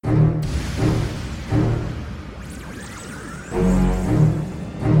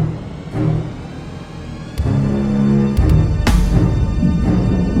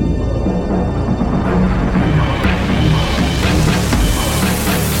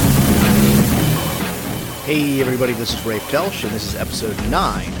Hey everybody, this is Rafe Delsh, and this is episode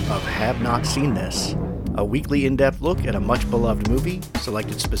 9 of Have Not Seen This, a weekly in-depth look at a much-beloved movie,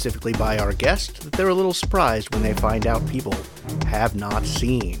 selected specifically by our guest, that they're a little surprised when they find out people have not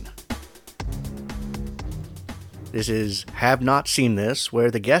seen. This is Have Not Seen This,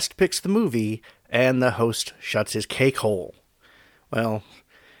 where the guest picks the movie, and the host shuts his cake hole. Well,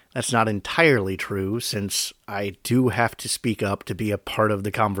 that's not entirely true, since I do have to speak up to be a part of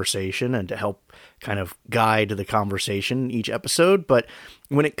the conversation and to help kind of guide the conversation each episode, but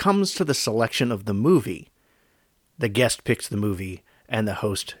when it comes to the selection of the movie, the guest picks the movie and the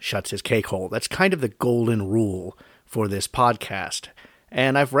host shuts his cake hole. That's kind of the golden rule for this podcast,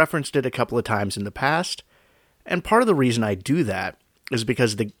 and I've referenced it a couple of times in the past, and part of the reason I do that is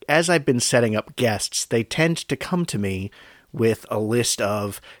because as I've been setting up guests, they tend to come to me with a list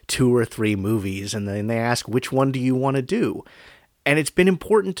of 2 or 3 movies, and then they ask, which one do you want to do? And it's been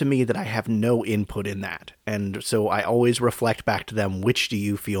important to me that I have no input in that. And so I always reflect back to them, which do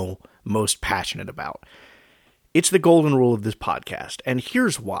you feel most passionate about? It's the golden rule of this podcast. And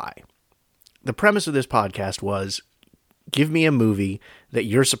here's why. The premise of this podcast was, give me a movie that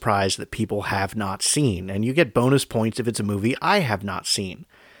you're surprised that people have not seen. And you get bonus points if it's a movie I have not seen.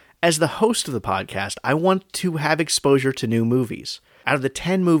 As the host of the podcast, I want to have exposure to new movies. Out of the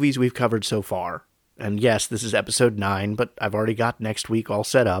 10 movies we've covered so far, and yes, this is episode 9, but I've already got next week all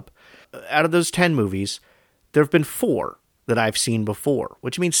set up. Out of those 10 movies, there have been 4 that I've seen before,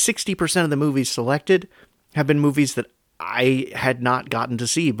 which means 60% of the movies selected have been movies that I had not gotten to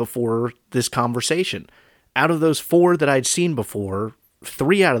see before this conversation. Out of those 4 that I'd seen before,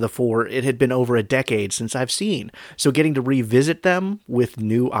 3 out of the 4, it had been over a decade since I've seen. So getting to revisit them with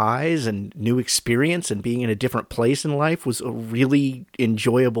new eyes and new experience and being in a different place in life was a really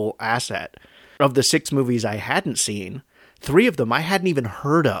enjoyable asset. Of the 6 movies I hadn't seen, 3 of them I hadn't even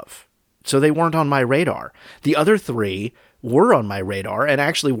heard of. So they weren't on my radar. The other 3 were on my radar and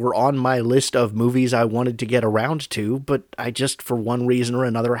actually were on my list of movies I wanted to get around to, but I just, for one reason or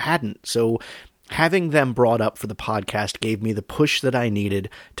another, hadn't. So having them brought up for the podcast gave me the push that I needed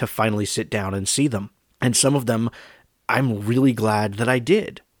to finally sit down and see them. And some of them, I'm really glad that I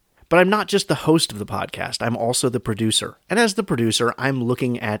did. But I'm not just the host of the podcast, I'm also the producer. And as the producer, I'm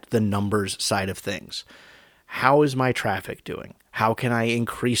looking at the numbers side of things. How is my traffic doing? How can I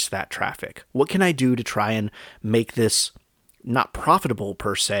increase that traffic? What can I do to try and make this not profitable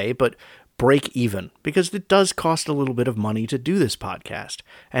per se, but break even, because it does cost a little bit of money to do this podcast.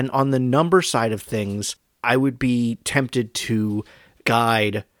 And on the number side of things, I would be tempted to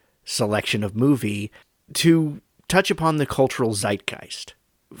guide selection of movie to touch upon the cultural zeitgeist.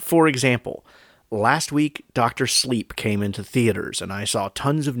 For example, last week, Dr. Sleep came into theaters, and I saw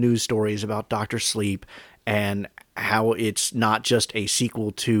tons of news stories about Dr. Sleep and how it's not just a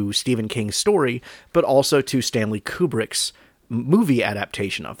sequel to Stephen King's story, but also to Stanley Kubrick's movie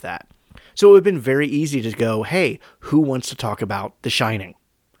adaptation of that. So it would have been very easy to go, hey, who wants to talk about The Shining?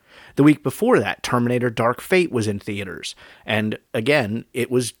 The week before that, Terminator Dark Fate was in theaters. And again, it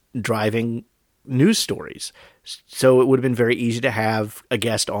was driving news stories. So it would have been very easy to have a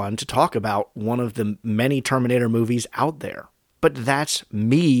guest on to talk about one of the many Terminator movies out there. But that's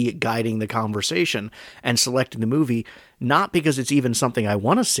me guiding the conversation and selecting the movie, not because it's even something I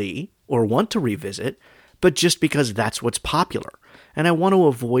want to see or want to revisit, but just because that's what's popular. And I want to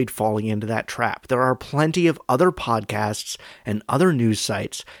avoid falling into that trap. There are plenty of other podcasts and other news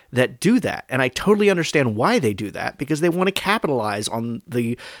sites that do that. And I totally understand why they do that, because they want to capitalize on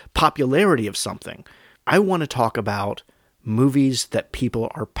the popularity of something. I want to talk about movies that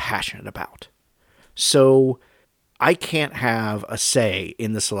people are passionate about. So I can't have a say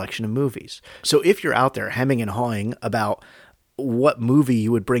in the selection of movies. So if you're out there hemming and hawing about what movie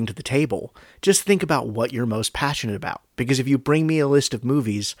you would bring to the table, just think about what you're most passionate about. Because if you bring me a list of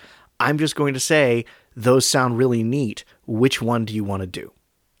movies, I'm just going to say, those sound really neat. Which one do you want to do?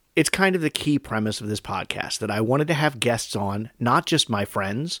 It's kind of the key premise of this podcast, that I wanted to have guests on, not just my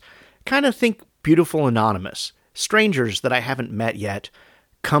friends. Kind of think Beautiful Anonymous. Strangers that I haven't met yet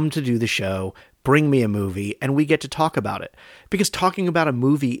come to do the show, bring me a movie, and we get to talk about it. Because talking about a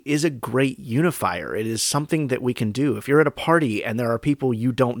movie is a great unifier. It is something that we can do. If you're at a party and there are people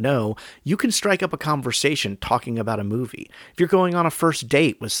you don't know, you can strike up a conversation talking about a movie. If you're going on a first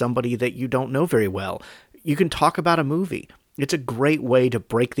date with somebody that you don't know very well, you can talk about a movie. It's a great way to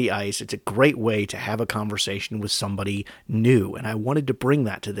break the ice. It's a great way to have a conversation with somebody new, and I wanted to bring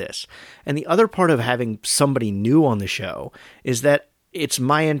that to this. And the other part of having somebody new on the show is that it's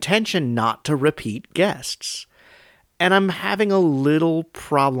my intention not to repeat guests. And I'm having a little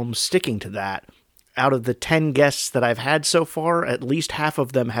problem sticking to that. Out of the 10 guests that I've had so far, at least half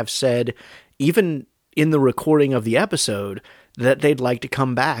of them have said, even in the recording of the episode that they'd like to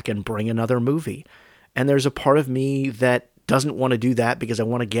come back and bring another movie. And there's a part of me that doesn't want to do that because I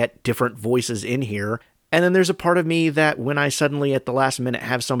want to get different voices in here. And then there's a part of me that when I suddenly at the last minute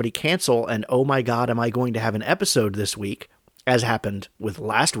have somebody cancel and, oh my God, am I going to have an episode this week, as happened with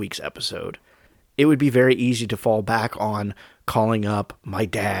last week's episode, it would be very easy to fall back on calling up my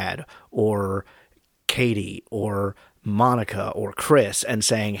dad or Katie or Monica or Chris and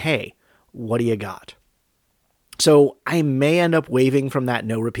saying, hey, what do you got? So I may end up wavering from that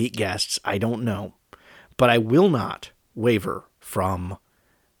no repeat guests. I don't know. But I will not waver from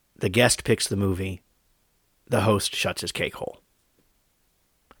the guest picks the movie, the host shuts his cake hole.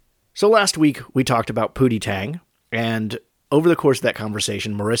 So last week we talked about Pootie Tang, and over the course of that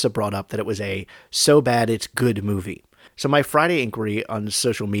conversation, Marissa brought up that it was a so bad it's good movie. So my Friday inquiry on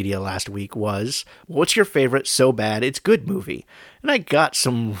social media last week was, what's your favorite so bad it's good movie? And I got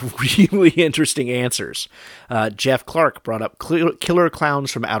some really interesting answers. Jeff Clark brought up Killer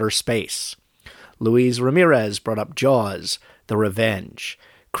Clowns from Outer Space. Luis Ramirez brought up Jaws, The Revenge.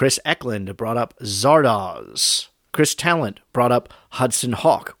 Chris Eklund brought up Zardoz. Chris Talent brought up Hudson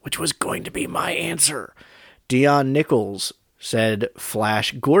Hawk, which was going to be my answer. Dion Nichols said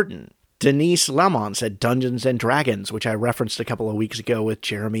Flash Gordon. Denise Lamont said Dungeons and Dragons, which I referenced a couple of weeks ago with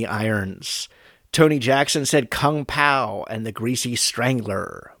Jeremy Irons. Tony Jackson said Kung Pao and the Greasy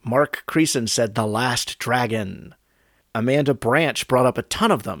Strangler. Mark Creason said The Last Dragon. Amanda Branch brought up a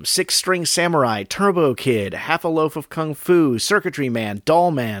ton of them. Six String Samurai, Turbo Kid, Half a Loaf of Kung Fu, Circuitry Man, Doll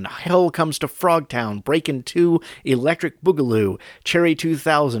Man, Hell Comes to Frogtown, Breakin' 2, Electric Boogaloo, Cherry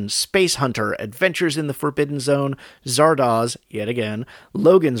 2000, Space Hunter, Adventures in the Forbidden Zone, Zardoz, yet again,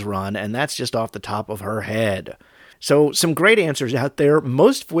 Logan's Run, and that's just off the top of her head. So some great answers out there,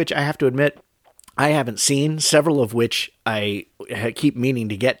 most of which I have to admit I haven't seen, several of which I keep meaning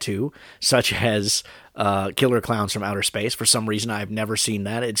to get to, such as Killer Clowns from Outer Space. For some reason, I've never seen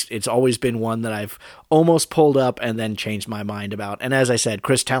that. It's always been one that I've almost pulled up and then changed my mind about. And as I said,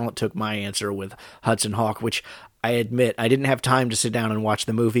 Chris Talent took my answer with Hudson Hawk, which I admit I didn't have time to sit down and watch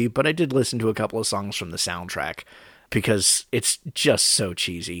the movie, but I did listen to a couple of songs from the soundtrack because it's just so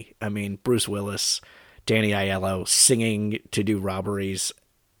cheesy. I mean, Bruce Willis, Danny Aiello singing to do robberies.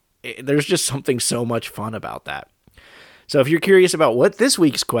 There's just something so much fun about that. So if you're curious about what this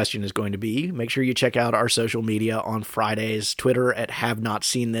week's question is going to be, make sure you check out our social media on Fridays, Twitter at Have Not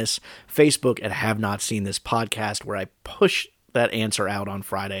Seen This, Facebook at Have Not Seen This Podcast, where I push that answer out on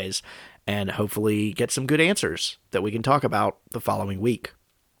Fridays and hopefully get some good answers that we can talk about the following week.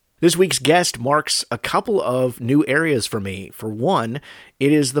 This week's guest marks a couple of new areas for me. For one,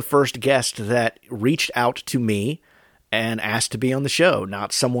 it is the first guest that reached out to me and asked to be on the show,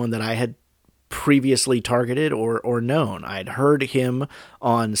 not someone that I had previously targeted or known. I'd heard him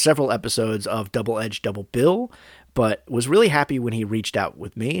on several episodes of Double Edge Double Bill, but was really happy when he reached out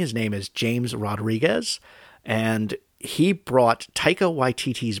with me. His name is James Rodriguez, and he brought Taika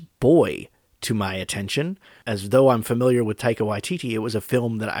Waititi's Boy to my attention. As though I'm familiar with Taika Waititi, it was a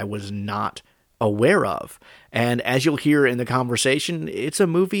film that I was not aware of. And as you'll hear in the conversation, it's a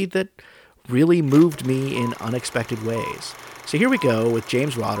movie that really moved me in unexpected ways. So here we go with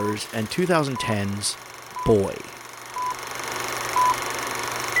James Rodgers and 2010's Boy.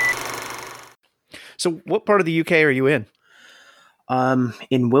 So what part of the UK are you in?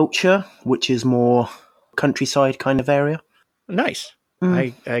 In Wiltshire, which is more countryside kind of area. Nice.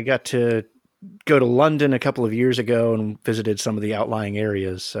 I got to go to London a couple of years ago and visited some of the outlying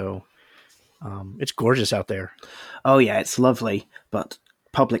areas. So it's gorgeous out there. Oh yeah, it's lovely, but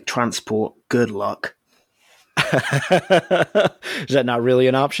public transport, good luck. Is that not really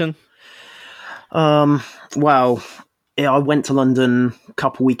an option? Well, I went to London a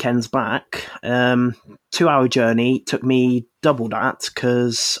couple weekends back. 2-hour journey, took me double that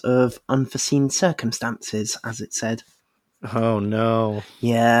because of unforeseen circumstances, as it said. Oh no.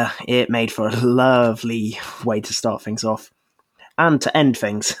 Yeah, it made for a lovely way to start things off. And to end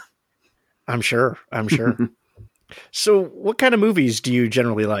things. I'm sure. So what kind of movies do you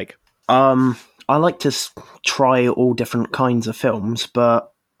generally like? I like to try all different kinds of films,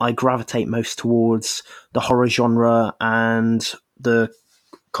 but I gravitate most towards the horror genre and the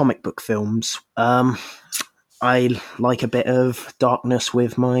comic book films. I like a bit of darkness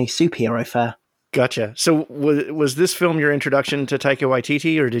with my superhero fare. Gotcha. So was this film your introduction to Taika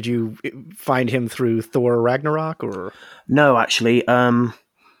Waititi, or did you find him through Thor Ragnarok? Or no, actually, the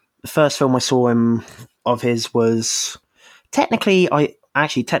first film I saw of his was technically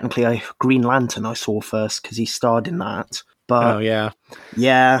Green Lantern. I saw first because he starred in that. But oh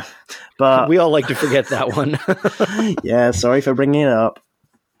yeah, but we all like to forget that one. Yeah, sorry for bringing it up.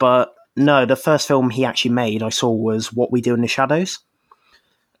 But No, the first film he actually made I saw was What We Do in the Shadows.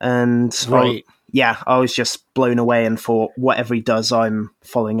 And Right. I was just blown away and thought, whatever he does, I'm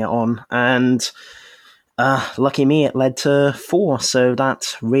following it on. And lucky me, it led to 4, so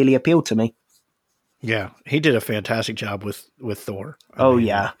that really appealed to me. Yeah, he did a fantastic job with Thor.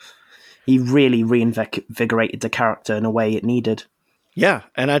 Yeah. He really reinvigorated the character in a way it needed. Yeah,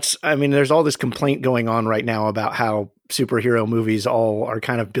 and there's all this complaint going on right now about how superhero movies all are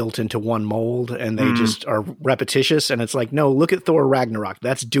kind of built into one mold and they just are repetitious. And it's like, no, look at Thor Ragnarok.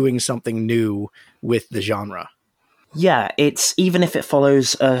 That's doing something new with the genre. Yeah, it's even if it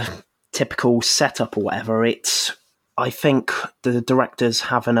follows a typical setup or whatever, I think the directors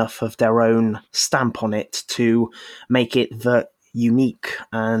have enough of their own stamp on it to make it unique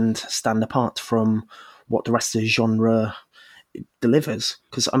and stand apart from what the rest of the genre delivers.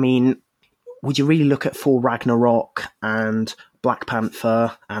 Because, would you really look at Thor Ragnarok and Black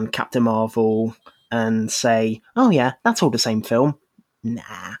Panther and Captain Marvel and say, oh yeah, that's all the same film?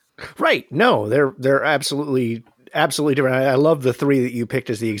 Nah. Right. No, they're absolutely different. I love the 3 that you picked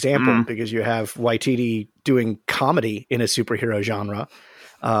as the example because you have Waititi doing comedy in a superhero genre.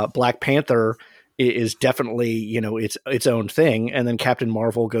 Black Panther is definitely, its own thing. And then Captain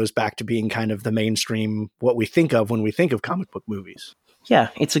Marvel goes back to being kind of the mainstream, what we think of when we think of comic book movies. Yeah,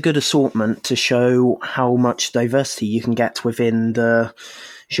 it's a good assortment to show how much diversity you can get within the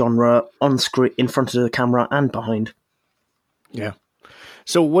genre on screen, in front of the camera and behind. Yeah.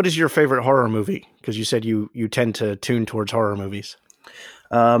 So what is your favorite horror movie? Because you said you tend to tune towards horror movies.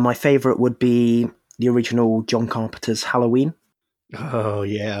 My favorite would be the original John Carpenter's Halloween. Oh,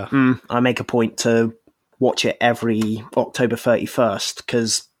 yeah. I make a point to watch it every October 31st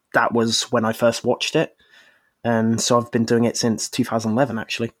because that was when I first watched it. And so I've been doing it since 2011,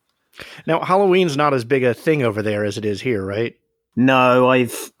 actually. Now, Halloween's not as big a thing over there as it is here, right? No,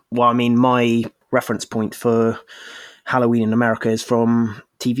 my reference point for Halloween in America is from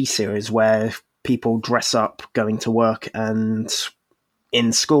TV series where people dress up going to work and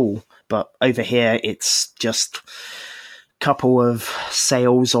in school. But over here, it's just a couple of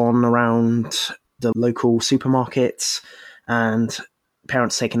sales on around the local supermarkets and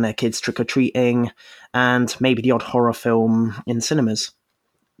parents taking their kids trick-or-treating and maybe the odd horror film in cinemas.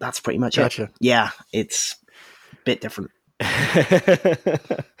 That's pretty much Gotcha. it. Yeah, it's a bit different.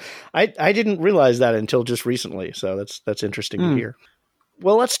 I didn't realize that until just recently, so that's interesting to hear.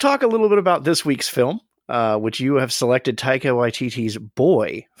 Well, let's talk a little bit about this week's film, which you have selected Taika Waititi's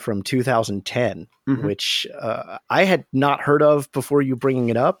Boy from 2010, which I had not heard of before you bringing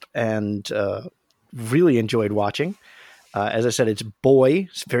it up and really enjoyed watching. As I said, it's Boy.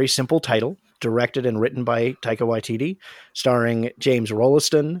 It's a very simple title, directed and written by Taika Waititi, starring James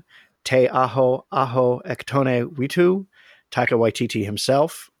Rolliston, Te Aho Aho Ektone Witu, Taika Waititi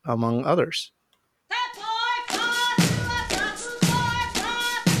himself, among others.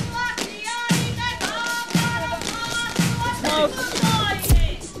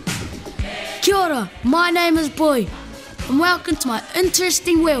 Kia ora, my name is Boy, and welcome to my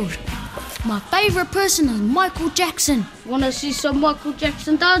interesting world. My favourite person is Michael Jackson. Wanna see some Michael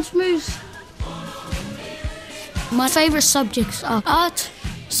Jackson dance moves? My favourite subjects are art,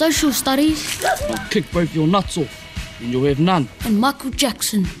 social studies, I'll kick both your nuts off, and you'll have none. and Michael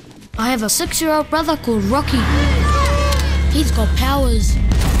Jackson. I have a 6-year-old brother called Rocky. He's got powers.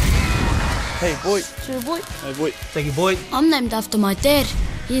 Hey, boy. Sure, boy. Hey, boy. Thank you, boy. I'm named after my dad.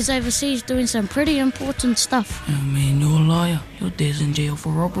 He's overseas doing some pretty important stuff. I mean, you're a liar. Your dad's in jail for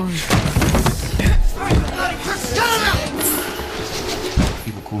robbery.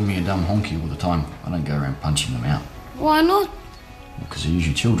 People call me a dumb honky all the time. I don't go around punching them out. Why not? Because they're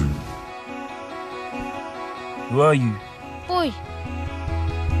usually children. Who are you? Boy.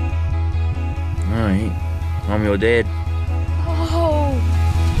 Alright. I'm your dad. Oh.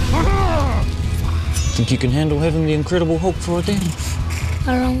 Think you can handle having the Incredible Hulk for a daddy?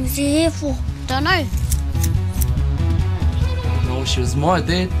 How long is he here for? Don't know. No, she was my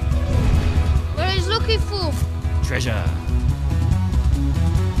dad. What he's looking for? Treasure.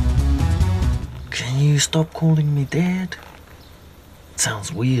 Can you stop calling me Dad?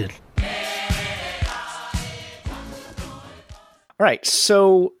 Sounds weird. All right,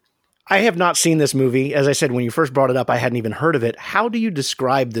 so I have not seen this movie. As I said, when you first brought it up, I hadn't even heard of it. How do you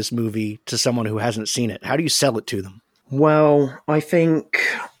describe this movie to someone who hasn't seen it? How do you sell it to them? Well, I think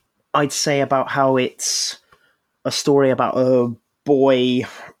I'd say about how it's a story about a boy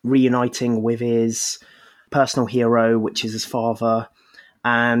reuniting with his personal hero, which is his father,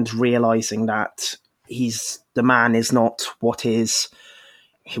 and realizing that the man is not what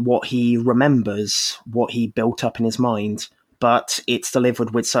he remembers, what he built up in his mind, but it's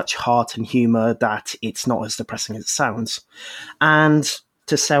delivered with such heart and humour that it's not as depressing as it sounds. And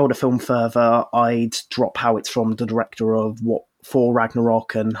to sell the film further, I'd drop how it's from the director of Thor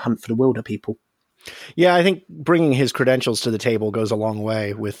Ragnarok and Hunt for the Wilder People. Yeah, I think bringing his credentials to the table goes a long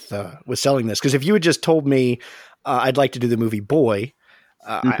way with selling this. Because if you had just told me I'd like to do the movie Boy,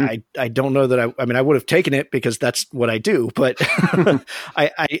 I don't know that I would have taken it because that's what I do. But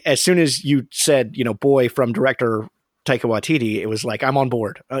I as soon as you said, Boy from director Taika Waititi, it was like, I'm on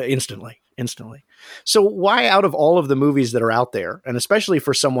board instantly. So why, out of all of the movies that are out there, and especially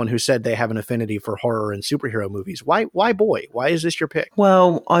for someone who said they have an affinity for horror and superhero movies, why Boy? Why is this your pick?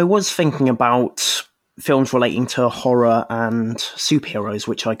 Well, I was thinking about films relating to horror and superheroes,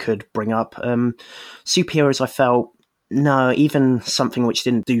 which I could bring up. Superheroes, I felt, no, even something which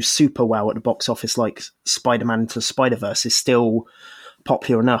didn't do super well at the box office, like Spider-Man Into the Spider-Verse, is still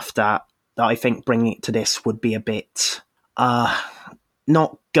popular enough that I think bringing it to this would be a bit,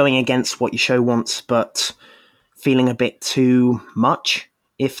 not going against what your show wants, but feeling a bit too much,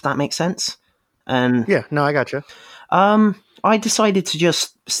 if that makes sense. And yeah, no, I gotcha. I decided to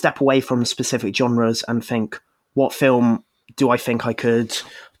just step away from specific genres and think, what film do I think I could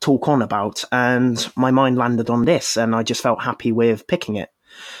talk on about? And my mind landed on this, and I just felt happy with picking it.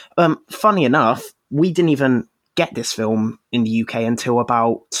 Funny enough, we didn't even get this film in the UK until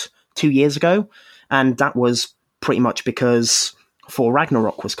about 2 years ago, and that was pretty much because Thor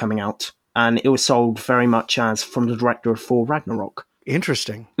Ragnarok was coming out, and it was sold very much as from the director of Thor Ragnarok.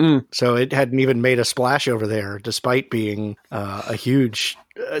 Interesting. So it hadn't even made a splash over there, despite being a huge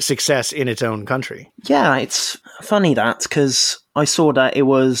success in its own country. Yeah, it's funny that, because I saw that it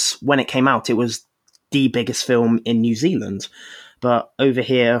was, when it came out, it was the biggest film in New Zealand. But over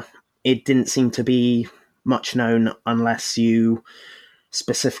here, it didn't seem to be much known unless you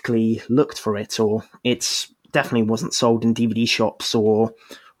specifically looked for it, or it definitely wasn't sold in DVD shops or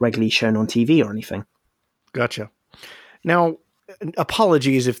regularly shown on TV or anything. Gotcha. Now,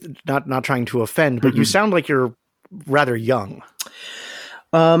 apologies if not trying to offend, but you sound like you're rather young.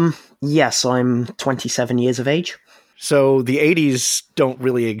 Yes, I'm 27 years of age. So the 80s don't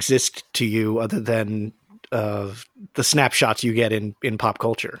really exist to you other than the snapshots you get in pop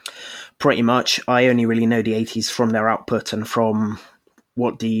culture. Pretty much. I only really know the 80s from their output and from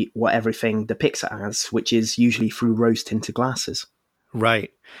what everything depicts it as, which is usually through rose-tinted glasses.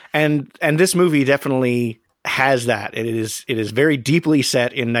 Right. And this movie definitely has that. It is very deeply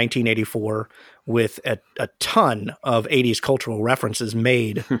set in 1984 with a ton of 80s cultural references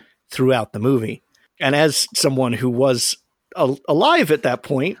made throughout the movie. And as someone who was alive at that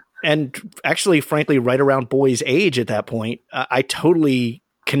point, and actually, frankly, right around Boy's age at that point, I totally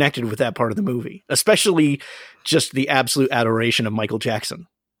connected with that part of the movie, especially just the absolute adoration of Michael Jackson.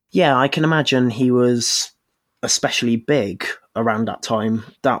 Yeah, I can imagine he was especially big around that time.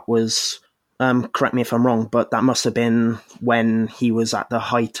 That was, correct me if I'm wrong, but that must have been when he was at the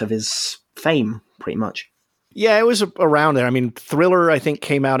height of his fame, pretty much. Yeah, it was around there. I mean, Thriller, I think,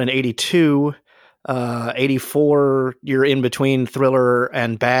 came out in 82. 84, you're in between Thriller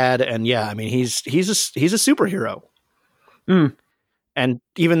and Bad, and yeah, I mean, he's a superhero. And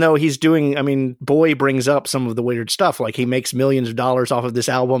even though he's doing, I mean, Boy brings up some of the weird stuff, like he makes millions of dollars off of this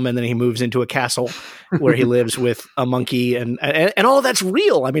album, and then he moves into a castle where he lives with a monkey, and all of that's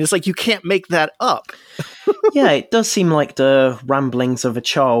real. I mean, it's like you can't make that up. Yeah, it does seem like the ramblings of a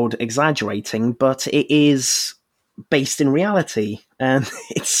child exaggerating, but it is based in reality, and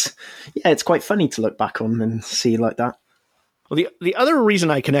it's quite funny to look back on and see like that. Well, the other reason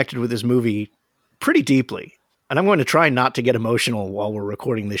I connected with this movie pretty deeply, and I'm going to try not to get emotional while we're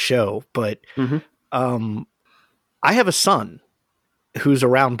recording this show, but I have a son who's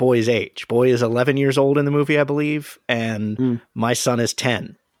around Boy's age. Boy is 11 years old in the movie, I believe, and my son is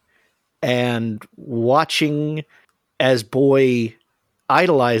 10. And watching as Boy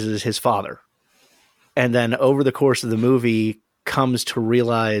idolizes his father, and then over the course of the movie comes to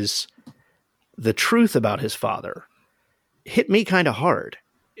realize the truth about his father, hit me kind of hard.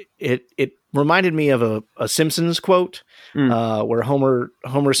 It reminded me of a Simpsons quote where Homer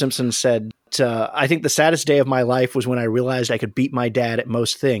Simpson said, I think the saddest day of my life was when I realized I could beat my dad at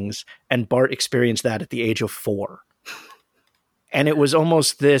most things, and Bart experienced that at the age of 4. And it was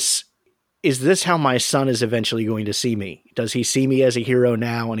almost this, is this how my son is eventually going to see me? Does he see me as a hero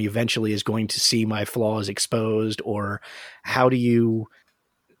now and he eventually is going to see my flaws exposed? Or how do you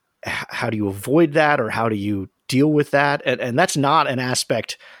avoid that? Or how do you deal with that? And that's not an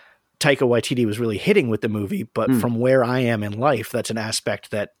aspect Taika Waititi was really hitting with the movie, but from where I am in life, that's an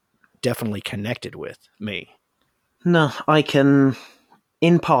aspect that definitely connected with me. No, I can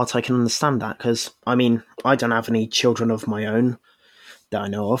in part, I can understand that because, I mean, I don't have any children of my own that I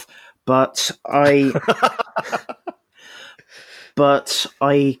know of, but but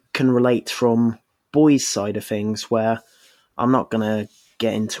I can relate from boys' side of things where I'm not going to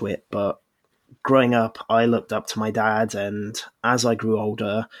get into it, but growing up, I looked up to my dad, and as I grew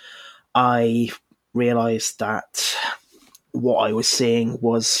older, I realised that what I was seeing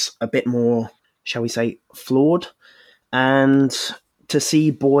was a bit more, shall we say, flawed. And to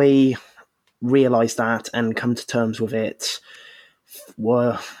see Boy realise that and come to terms with it,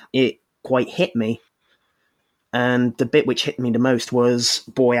 it quite hit me. And the bit which hit me the most was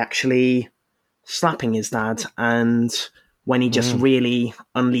Boy actually slapping his dad, and when he just really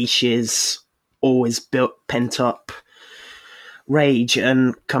unleashes all his pent up rage,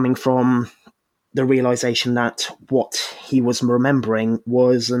 and coming from the realization that what he was remembering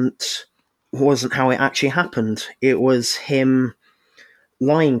wasn't how it actually happened. It was him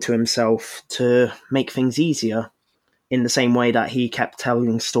lying to himself to make things easier, in the same way that he kept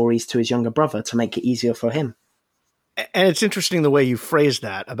telling stories to his younger brother to make it easier for him. And it's interesting the way you phrased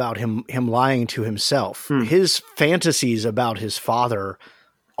that about him lying to himself. His fantasies about his father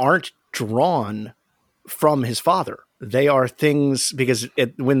aren't drawn from his father. They are things because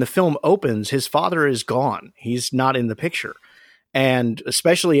when the film opens, his father is gone. He's not in the picture. And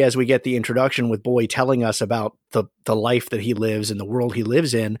especially as we get the introduction with Boy telling us about the life that he lives and the world he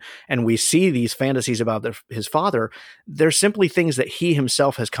lives in, and we see these fantasies about his father, they're simply things that he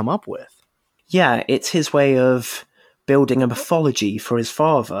himself has come up with. Yeah, it's his way of building a mythology for his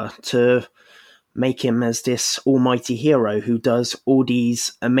father to make him as this almighty hero who does all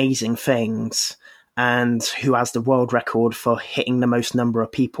these amazing things and who has the world record for hitting the most number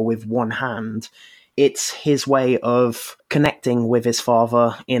of people with one hand. It's his way of connecting with his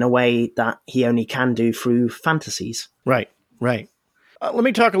father in a way that he only can do through fantasies. Right. Let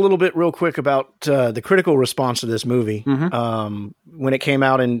me talk a little bit real quick about the critical response to this movie. When it came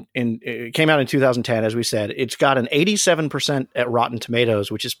out in 2010, as we said, it's got an 87% at Rotten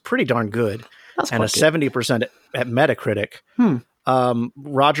Tomatoes, which is pretty darn good, and a 70% at Metacritic.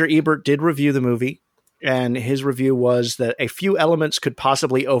 Roger Ebert did review the movie, and his review was that a few elements could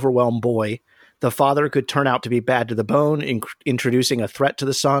possibly overwhelm Boy. The father could turn out to be bad to the bone, introducing a threat to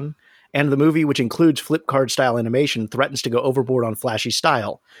the son. And the movie, which includes flip card style animation, threatens to go overboard on flashy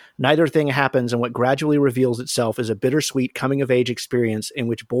style. Neither thing happens, and what gradually reveals itself is a bittersweet coming of age experience in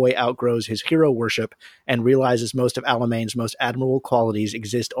which Boy outgrows his hero worship and realizes most of Alameyn's most admirable qualities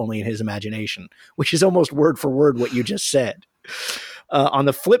exist only in his imagination, which is almost word for word what you just said. On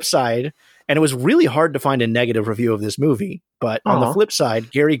the flip side, and it was really hard to find a negative review of this movie, but on the flip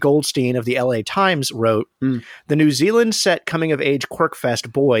side, Gary Goldstein of the LA Times wrote, the New Zealand set coming-of-age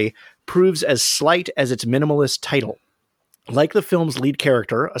quirkfest Boy proves as slight as its minimalist title. Like the film's lead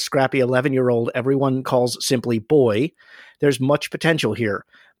character, a scrappy 11-year-old everyone calls simply Boy, there's much potential here,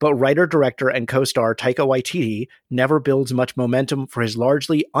 but writer, director, and co-star Taika Waititi never builds much momentum for his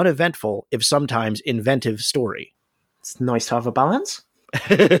largely uneventful, if sometimes inventive story. It's nice to have a balance.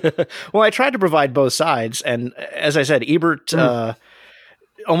 Well, I tried to provide both sides, and as I said, Ebert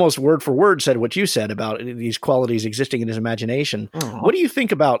almost word for word said what you said about these qualities existing in his imagination. What do you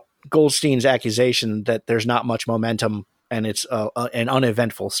think about Goldstein's accusation that there's not much momentum and it's an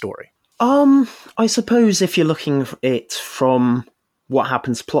uneventful story? I suppose if you're looking at it from what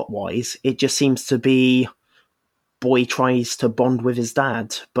happens plot-wise, it just seems to be Boy tries to bond with his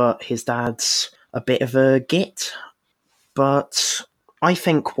dad, but his dad's a bit of a git. But I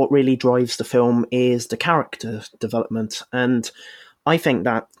think what really drives the film is the character development, and I think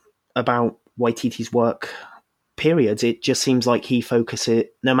that about Waititi's work, period, it just seems like he focuses,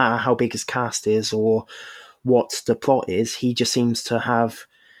 no matter how big his cast is or what the plot is, he just seems to have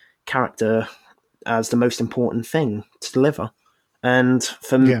character as the most important thing to deliver. And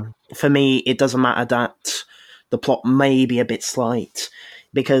for me, it doesn't matter that the plot may be a bit slight,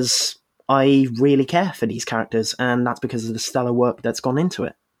 because I really care for these characters, and that's because of the stellar work that's gone into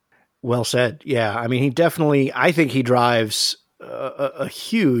it. Well said. Yeah. I mean, I think he drives a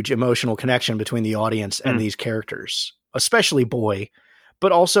huge emotional connection between the audience and these characters, especially Boy,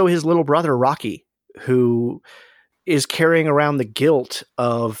 but also his little brother, Rocky, who is carrying around the guilt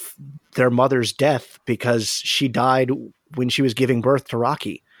of their mother's death because she died when she was giving birth to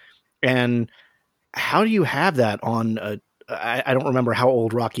Rocky. And how do you have that on I don't remember how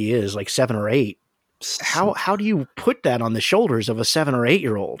old Rocky is, like 7 or 8. How do you put that on the shoulders of a 7 or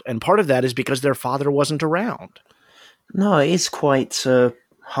 8-year-old? And part of that is because their father wasn't around. No, it is quite a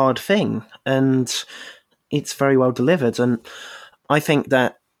hard thing, and it's very well delivered. And I think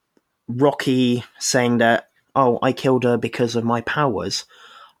that Rocky saying that oh, I killed her because of my powers.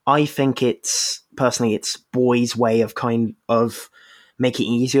 I think it's Boy's way of make it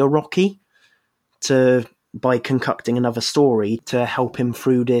easier, Rocky, by concocting another story to help him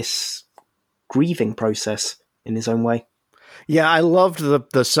through this grieving process in his own way. Yeah, I loved the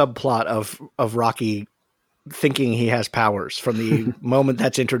subplot of Rocky thinking he has powers from the moment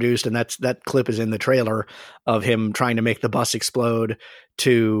that's introduced, and that clip is in the trailer of him trying to make the bus explode,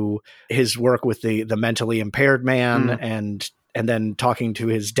 to his work with the mentally impaired man, and then talking to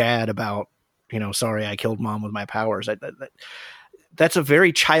his dad about, sorry, I killed mom with my powers. That's a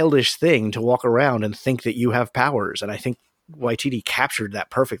very childish thing to walk around and think that you have powers, and I think Waititi captured that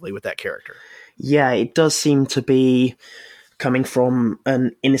perfectly with that character. Yeah, it does seem to be coming from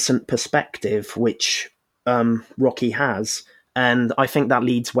an innocent perspective, which Rocky has, and I think that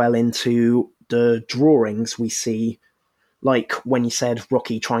leads well into the drawings we see, like when you said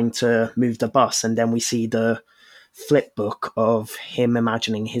Rocky trying to move the bus, and then we see the flip book of him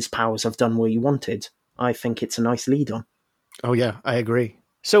imagining his powers have done what he wanted. I think it's a nice lead on. Oh yeah, I agree.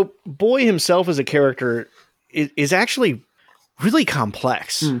 So Boy himself as a character is actually really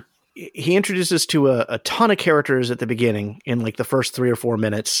complex. He introduces to a ton of characters at the beginning in like the first 3 or 4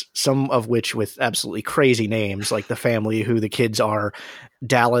 minutes, some of which with absolutely crazy names, like the family who the kids are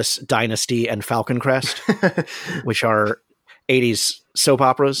Dallas, Dynasty, and Falcon Crest, which are 80s soap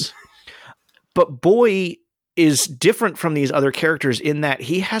operas. But Boy is different from these other characters in that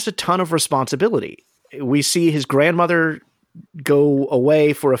he has a ton of responsibility. We see his grandmother go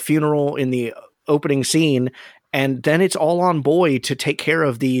away for a funeral in the opening scene, and then it's all on Boy to take care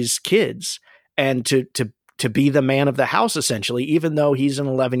of these kids and to be the man of the house, essentially, even though he's an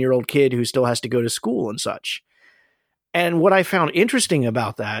 11-year-old kid who still has to go to school and such. And what I found interesting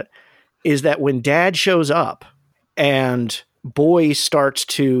about that is that when Dad shows up and Boy starts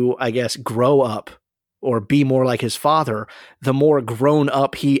to, I guess, grow up or be more like his father, the more grown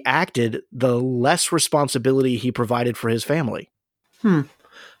up he acted, the less responsibility he provided for his family.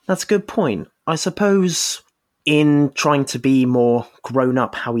 That's a good point. I suppose in trying to be more grown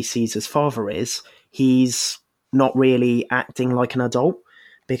up how he sees his father is, he's not really acting like an adult,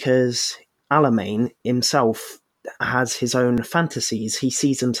 because Alamein himself has his own fantasies. He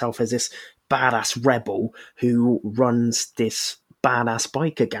sees himself as this badass rebel who runs this badass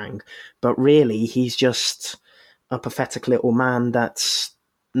biker gang, but really he's just a pathetic little man that's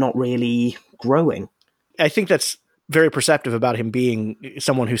not really growing. I think that's very perceptive about him being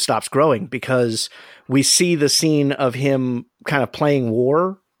someone who stops growing, because we see the scene of him kind of playing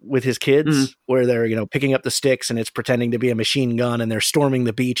war with his kids where they're, picking up the sticks and it's pretending to be a machine gun and they're storming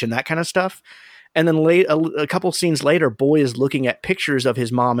the beach and that kind of stuff. And then a couple scenes later, Boy is looking at pictures of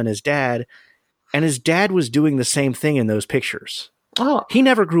his mom and his dad, and his dad was doing the same thing in those pictures. Oh, he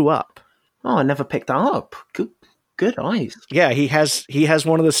never grew up. Oh, I never picked that up. Good eyes. Yeah, he has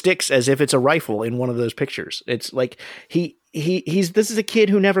one of the sticks as if it's a rifle in one of those pictures. It's like this is a kid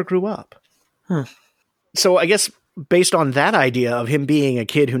who never grew up. So I guess based on that idea of him being a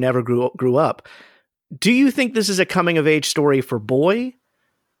kid who never grew up, do you think this is a coming of age story for Boy,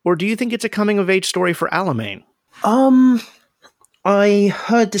 or do you think it's a coming of age story for Alamein? I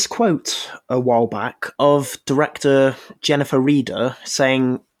heard this quote a while back of director Jennifer Reeder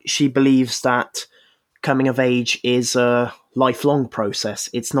saying she believes that coming of age is a lifelong process.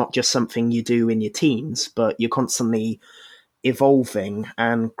 It's not just something you do in your teens, but you're constantly evolving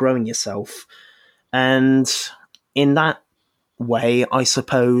and growing yourself. And in that way, I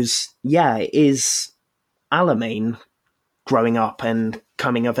suppose, yeah, it is Alamein growing up and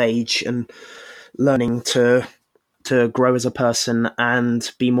coming of age and learning to grow as a person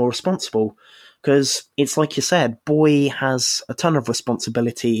and be more responsible. Because it's like you said, Boy has a ton of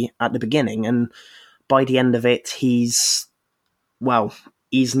responsibility at the beginning, and by the end of it, he's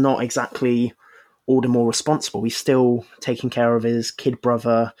not exactly all the more responsible. He's still taking care of his kid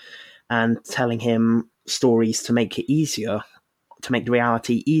brother and telling him stories to make it easier, to make the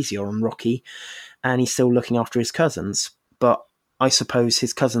reality easier on Rocky, and he's still looking after his cousins. But I suppose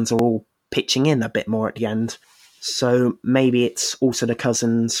his cousins are all pitching in a bit more at the end. So maybe it's also the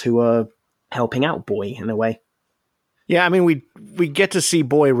cousins who are helping out Boy in a way. Yeah, I mean, we get to see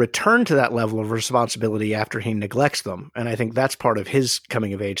Boy return to that level of responsibility after he neglects them, and I think that's part of his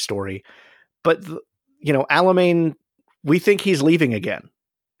coming of age story. But Alamein, we think he's leaving again,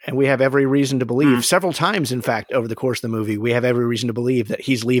 and we have every reason to believe, several times, in fact, over the course of the movie, we have every reason to believe that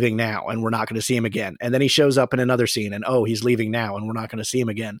he's leaving now, and we're not going to see him again. And then he shows up in another scene, and he's leaving now, and we're not going to see him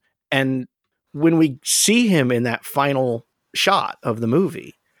again. And when we see him in that final shot of the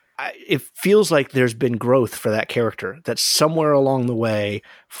movie, it feels like there's been growth for that character, that somewhere along the way,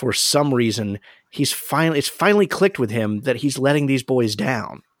 for some reason, it's finally clicked with him that he's letting these boys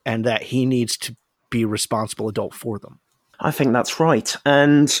down and that he needs to be a responsible adult for them. I think that's right.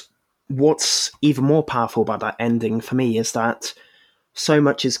 And what's even more powerful about that ending for me is that so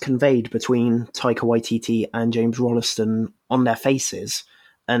much is conveyed between Taika Waititi and James Rolliston on their faces,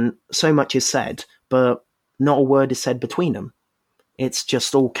 and so much is said, but not a word is said between them. It's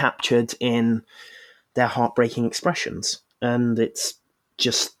just all captured in their heartbreaking expressions, and it's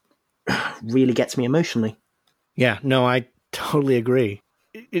just really gets me emotionally. Yeah, no, I totally agree.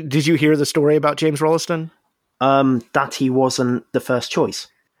 Did you hear the story about James Rolliston? That he wasn't the first choice.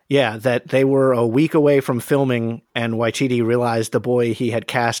 Yeah, that they were a week away from filming, and Waititi realized the boy he had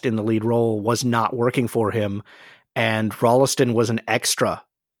cast in the lead role was not working for him, and Rolliston was an extra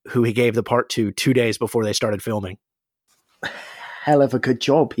who he gave the part to 2 days before they started filming. Hell of a good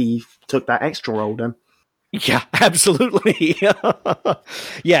job he took that extra role then. Yeah, absolutely.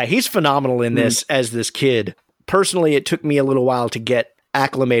 Yeah, he's phenomenal in this as this kid. Personally, it took me a little while to get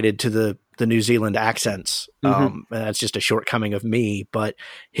acclimated to the New Zealand accents. And that's just a shortcoming of me, but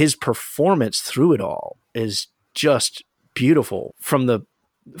his performance through it all is just beautiful. From the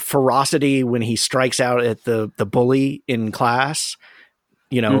ferocity when he strikes out at the bully in class,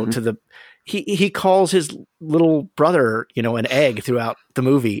 to the he calls his little brother, an egg throughout the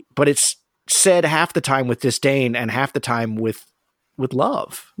movie, but it's said half the time with disdain and half the time with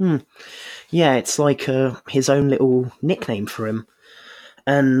love. Yeah, it's like his own little nickname for him.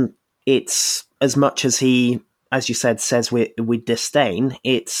 And it's as much as he, as you said, says with disdain,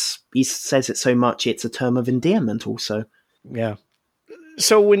 he says it so much it's a term of endearment also. Yeah.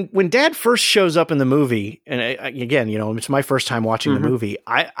 So when Dad first shows up in the movie, and again, it's my first time watching the movie,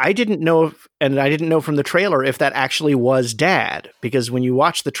 I didn't know, and I didn't know from the trailer if that actually was Dad, because when you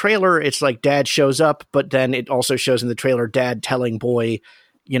watch the trailer, it's like Dad shows up, but then it also shows in the trailer Dad telling Boy,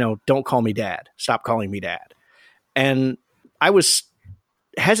 don't call me Dad, stop calling me Dad. And I was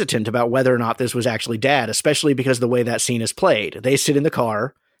hesitant about whether or not this was actually Dad, especially because of the way that scene is played. They sit in the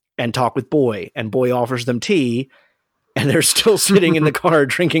car and talk with Boy, and Boy offers them tea, and they're still sitting in the car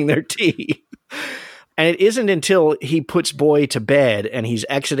drinking their tea. And it isn't until he puts Boy to bed and he's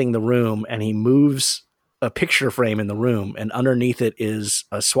exiting the room and he moves a picture frame in the room, and underneath it is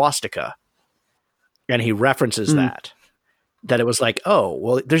a swastika. And he references that it was like, oh,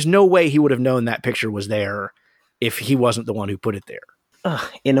 well, there's no way he would have known that picture was there if he wasn't the one who put it there.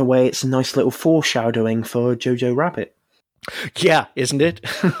 In a way, it's a nice little foreshadowing for Jojo Rabbit. Yeah, isn't it?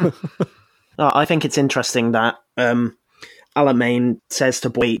 I think it's interesting that Alan Mayne says to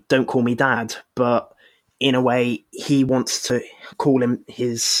Boy, don't call me Dad, but in a way, he wants to call him,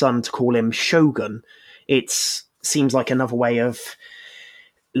 his son, to call him Shogun. It seems like another way of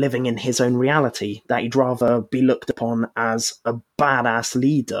living in his own reality, that he'd rather be looked upon as a badass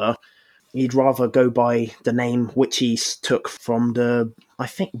leader. He'd rather go by the name which he took from I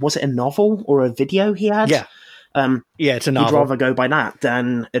think, was it a novel or a video he had? Yeah. Yeah, it's a novel. He'd rather go by that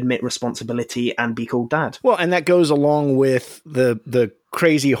than admit responsibility and be called Dad. Well, and that goes along with the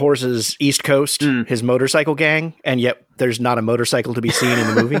Crazy Horses East Coast, his motorcycle gang, and yet there's not a motorcycle to be seen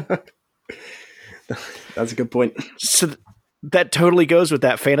in the movie. That's a good point. So that totally goes with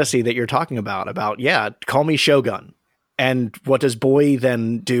that fantasy that you're talking about, yeah, call me Shogun. And what does Boy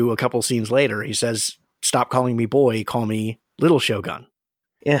then do a couple scenes later? He says, stop calling me Boy, call me Little Shogun.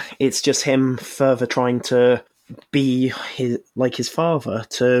 Yeah, it's just him further trying to be his father,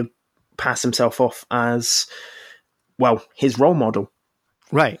 to pass himself off as, well, his role model.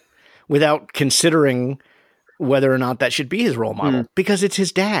 Right. Without considering whether or not that should be his role model, because it's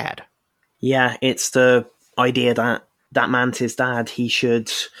his dad. Yeah, it's the idea that that man's his dad. He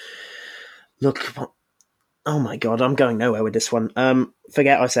should look... Oh my God, I'm going nowhere with this one.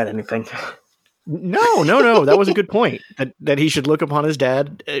 Forget I said anything. No. That was a good point. That he should look upon his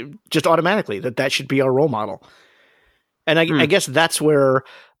dad just automatically. That should be our role model. And I guess that's where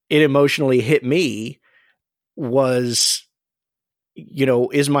it emotionally hit me was,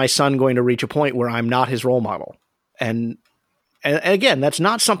 is my son going to reach a point where I'm not his role model? And again, that's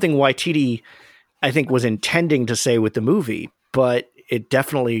not something Waititi, I think, was intending to say with the movie, but it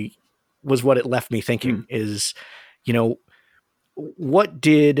definitely was what it left me thinking is, what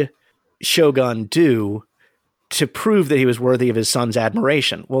did Shogun do to prove that he was worthy of his son's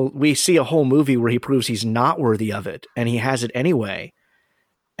admiration? Well, we see a whole movie where he proves he's not worthy of it, and he has it anyway.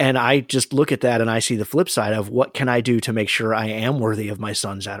 And I just look at that and I see the flip side of what can I do to make sure I am worthy of my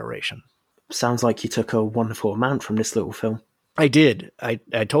son's adoration? Sounds like you took a wonderful amount from this little film. I did. I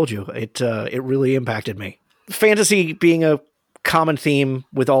told you, it really impacted me. Fantasy being a common theme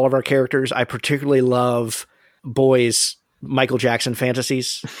with all of our characters. I particularly love Boy's Michael Jackson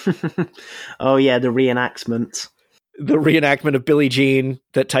fantasies. Oh yeah, the reenactment. The reenactment of Billie Jean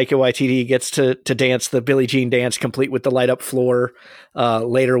that Taika Waititi gets to dance the Billie Jean dance, complete with the light up floor.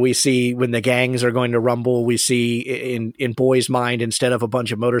 Later we see when the gangs are going to rumble, we see in Boy's mind, instead of a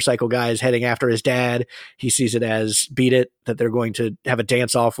bunch of motorcycle guys heading after his dad, he sees it as Beat It, that they're going to have a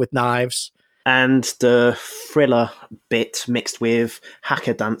dance off with knives. And the thriller bit mixed with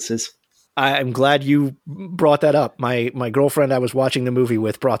hacker dances. I'm glad you brought that up. My girlfriend I was watching the movie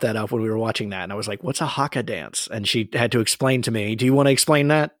with brought that up when we were watching that. And I was like, what's a haka dance? And she had to explain to me. Do you want to explain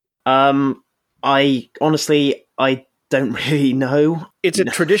that? I honestly don't really know. It's a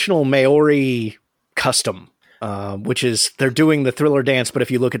traditional Maori custom, which is they're doing the Thriller dance. But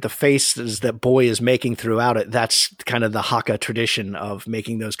if you look at the faces that Boy is making throughout it, that's kind of the haka tradition of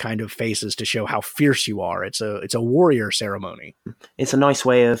making those kind of faces to show how fierce you are. It's a warrior ceremony. It's a nice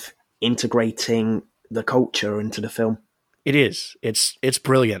way of integrating the culture into the film. It is. It's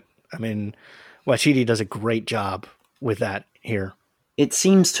brilliant. I mean, Waititi does a great job with that here. It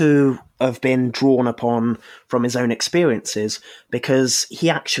seems to have been drawn upon from his own experiences, because he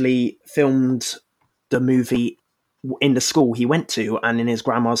actually filmed the movie in the school he went to and in his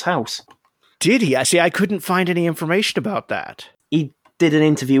grandma's house. Did he? See, I couldn't find any information about that. He did an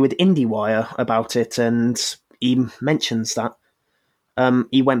interview with IndieWire about it, and he mentions that.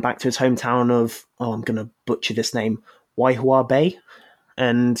 He went back to his hometown of, I'm going to butcher this name, Waihua Bay,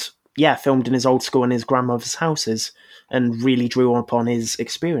 and filmed in his old school and his grandmother's houses, and really drew upon his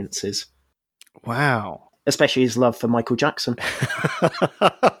experiences. Wow. Especially his love for Michael Jackson.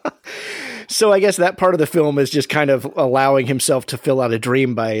 So I guess that part of the film is just kind of allowing himself to fill out a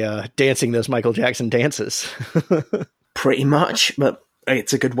dream by dancing those Michael Jackson dances. Pretty much, but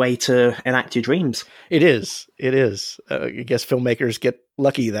it's a good way to enact your dreams. It is. It is. I guess filmmakers get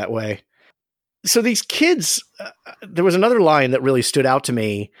lucky that way. So these kids, there was another line that really stood out to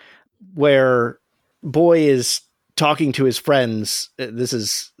me where Boy is talking to his friends. This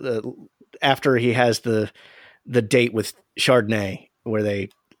is after he has the date with Chardonnay, where they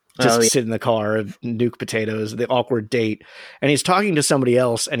just sit in the car and nuke potatoes, the awkward date. And he's talking to somebody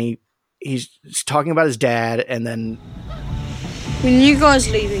else, and he's talking about his dad, and then... When you guys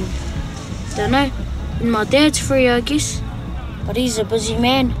leaving? Don't know. When my dad's free, I guess. But he's a busy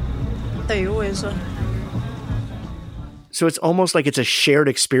man. They always are. So it's almost like it's a shared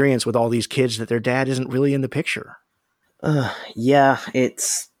experience with all these kids that their dad isn't really in the picture. Yeah, it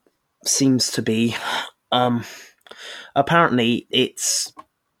seems to be. Apparently, it's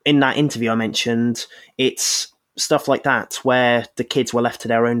in that interview I mentioned, it's stuff like that where the kids were left to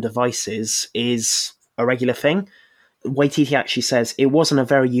their own devices is a regular thing. Waititi actually says it wasn't a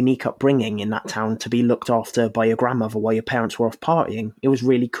very unique upbringing in that town to be looked after by your grandmother while your parents were off partying. It was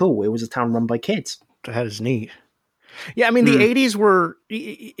really cool. It was a town run by kids. That is neat. Yeah, I mean, the 80s were,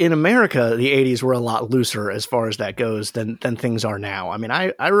 in America, the 80s were a lot looser as far as that goes than things are now. I mean,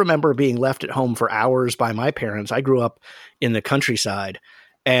 I remember being left at home for hours by my parents. I grew up in the countryside,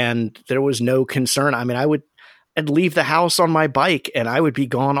 and there was no concern. I mean, I'd leave the house on my bike, and I would be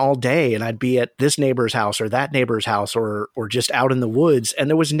gone all day, and I'd be at this neighbor's house or that neighbor's house or just out in the woods. And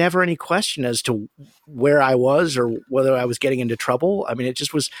there was never any question as to where I was or whether I was getting into trouble. I mean, it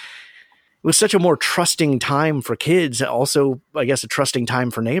was such a more trusting time for kids. Also, I guess, a trusting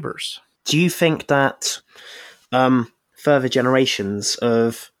time for neighbors. Do you think that further generations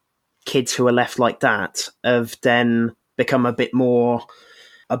of kids who are left like that have then become a bit more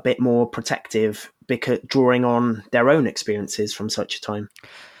protective, because drawing on their own experiences from such a time?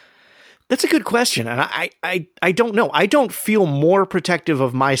 That's a good question. And I don't know. I don't feel more protective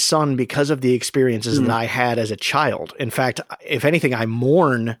of my son because of the experiences that I had as a child. In fact, if anything, I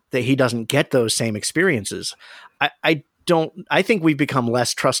mourn that he doesn't get those same experiences. I think we've become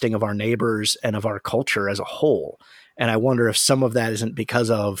less trusting of our neighbors and of our culture as a whole. And I wonder if some of that isn't because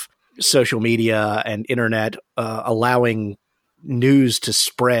of social media and internet allowing news to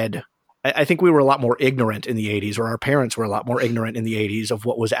spread. I think we were a lot more ignorant in the 80s, or our parents were a lot more ignorant in the 80s of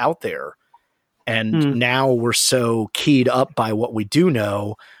what was out there. And now we're so keyed up by what we do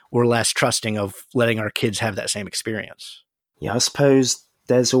know, we're less trusting of letting our kids have that same experience. Yeah, I suppose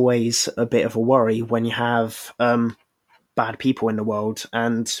there's always a bit of a worry when you have bad people in the world.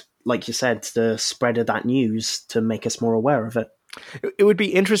 And like you said, the spread of that news to make us more aware of it. It would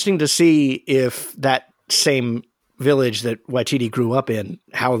be interesting to see if that same village that Waititi grew up in,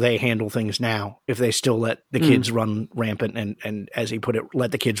 how they handle things now, if they still let the kids run rampant and as he put it,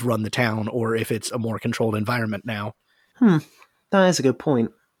 let the kids run the town, or if it's a more controlled environment now. That is a good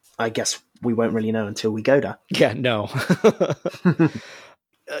point. I guess we won't really know until we go there. Yeah, no.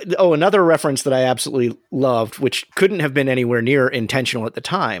 Another reference that I absolutely loved, which couldn't have been anywhere near intentional at the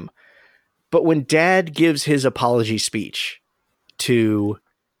time, but when Dad gives his apology speech to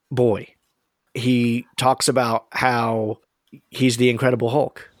Boy, he talks about how he's the Incredible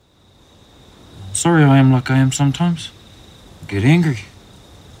Hulk. Sorry I am like I am sometimes. I get angry.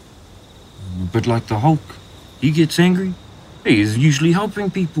 But like the Hulk, he gets angry. He is usually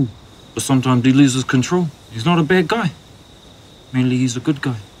helping people. But sometimes he loses control. He's not a bad guy. Mainly he's a good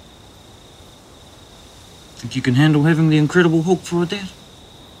guy. Think you can handle having the Incredible Hulk for a dad?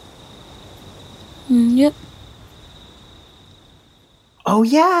 Yep. Oh,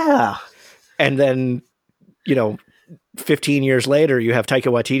 yeah. And then, 15 years later, you have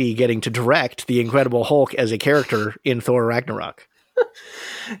Taika Waititi getting to direct the Incredible Hulk as a character in Thor Ragnarok.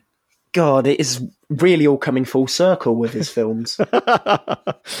 God, it is really all coming full circle with his films.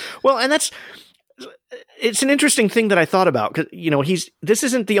 Well, and it's an interesting thing that I thought about, because, this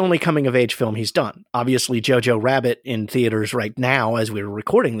isn't the only coming of age film he's done. Obviously, Jojo Rabbit in theaters right now as we're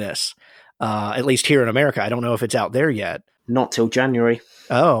recording this, at least here in America. I don't know if it's out there yet. Not till January.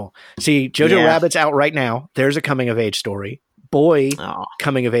 Oh, see, Jojo Rabbit's out right now. There's a coming of age story. Boy,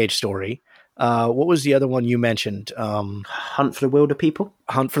 coming of age story. What was the other one you mentioned? Hunt for the Wilder People.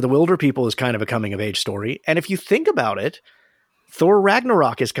 Hunt for the Wilder People is kind of a coming of age story. And if you think about it, Thor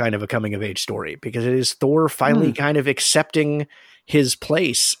Ragnarok is kind of a coming of age story, because it is Thor finally kind of accepting his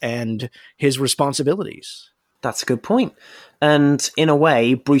place and his responsibilities. That's a good point. And in a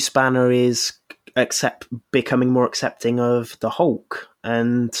way, Bruce Banner is becoming more accepting of the Hulk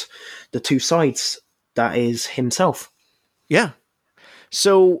and the two sides that is himself. Yeah.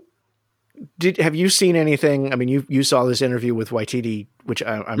 So have you seen anything? I mean, you saw this interview with Waititi, which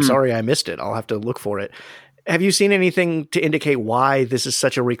I'm sorry I missed it. I'll have to look for it. Have you seen anything to indicate why this is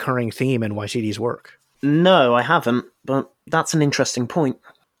such a recurring theme in Waititi's work? No, I haven't, but that's an interesting point.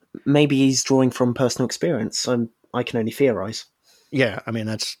 Maybe he's drawing from personal experience. I can only theorize. Yeah, I mean,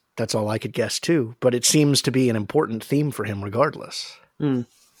 that's all I could guess too, but it seems to be an important theme for him regardless.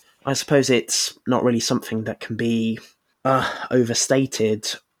 I suppose it's not really something that can be overstated.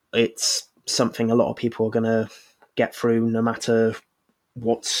 It's something a lot of people are going to get through no matter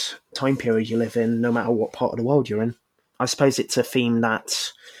what time period you live in, no matter what part of the world you're in. I suppose it's a theme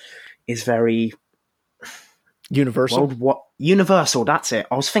that is very universal. Universal, that's it.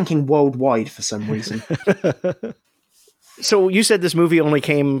 I was thinking worldwide for some reason. So you said this movie only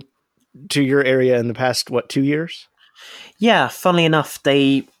came to your area in the past, 2 years? Yeah, funnily enough,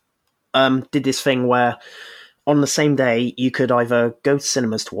 they did this thing where on the same day you could either go to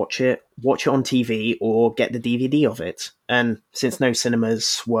cinemas to watch it on TV, or get the DVD of it. And since no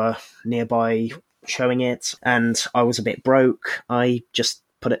cinemas were nearby showing it, and I was a bit broke, I just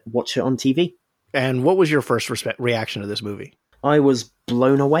watch it on TV. And what was your first reaction to this movie? I was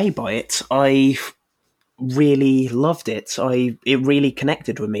blown away by it. I really loved it. It really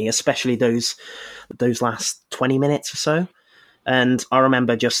connected with me, especially those last 20 minutes or so. And I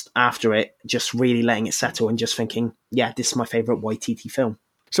remember just after it, just really letting it settle and just thinking, yeah, this is my favorite Waititi film.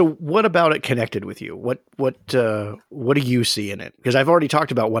 So what about it connected with you? What do you see in it? Because I've already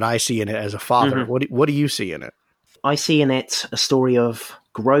talked about what I see in it as a father. Mm-hmm. What do you see in it? I see in it a story of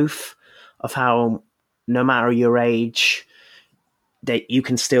growth, of how no matter your age, that you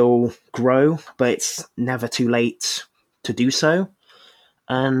can still grow, but it's never too late to do so.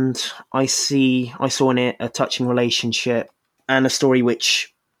 And I saw in it a touching relationship and a story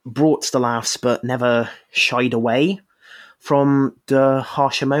which brought the laughs, but never shied away from the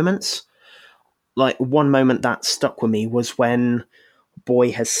harsher moments. Like, one moment that stuck with me was when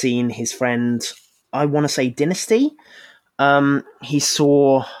Boy has seen his friend, I want to say Dynasty. He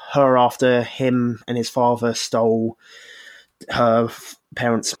saw her after him and his father stole her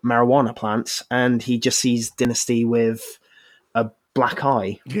parents' marijuana plants, and he just sees Dynasty with a black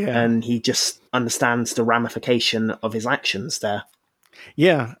eye, and he just understands the ramification of his actions there.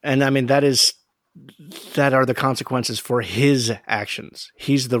 Yeah, and I mean, that are the consequences for his actions.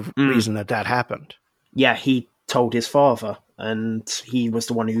 He's the reason that happened. Yeah, he told his father, and he was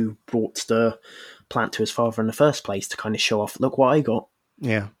the one who brought the plant to his father in the first place to kind of show off, look what I got.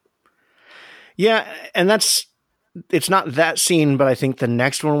 Yeah. Yeah, and it's not that scene, but I think the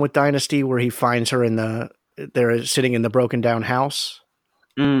next one with Dynasty where he finds her they're sitting in the broken down house.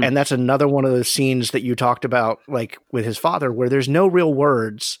 And that's another one of those scenes that you talked about, like with his father, where there's no real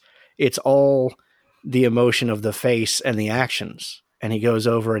words. It's all the emotion of the face and the actions. And he goes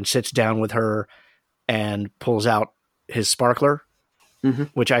over and sits down with her and pulls out his sparkler,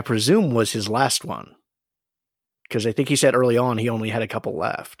 which I presume was his last one. Because I think he said early on he only had a couple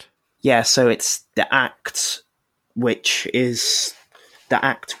left. Yeah, so it's the act which is the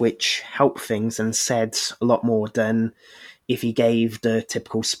act which helped things and said a lot more than if he gave the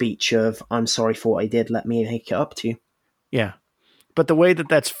typical speech of, I'm sorry for what I did, let me make it up to you. Yeah. But the way that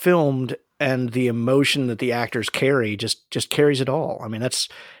that's filmed and the emotion that the actors carry just carries it all. I mean,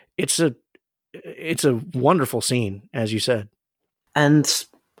 it's a wonderful scene, as you said. And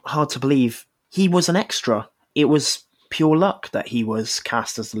hard to believe, he was an extra. It was pure luck that he was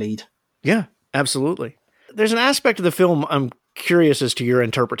cast as the lead. Yeah, absolutely. There's an aspect of the film I'm curious as to your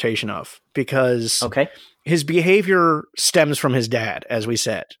interpretation of, because his behavior stems from his dad, as we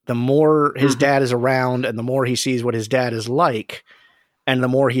said. The more his dad is around and the more he sees what his dad is like, and the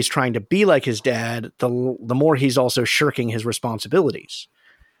more he's trying to be like his dad, the more he's also shirking his responsibilities.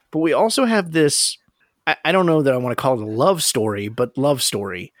 But we also have this, I don't know that I want to call it a love story, but love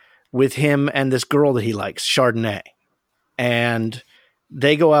story with him and this girl that he likes, Chardonnay. And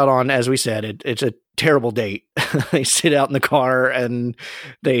they go out on, as we said, it's a terrible date. They sit out in the car and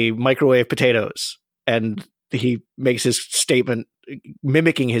they microwave potatoes. And he makes his statement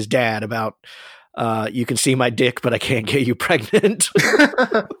mimicking his dad about, you can see my dick, but I can't get you pregnant.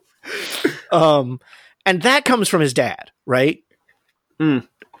 And that comes from his dad, right? Mm.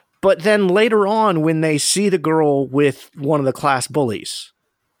 But then later on, when they see the girl with one of the class bullies,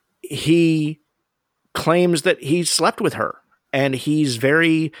 he claims that he slept with her and he's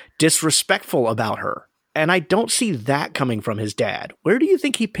very disrespectful about her. And I don't see that coming from his dad. Where do you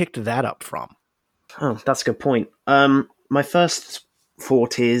think he picked that up from? Oh, that's a good point. My first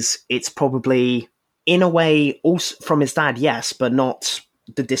thought is it's probably, in a way, also from his dad, yes, but not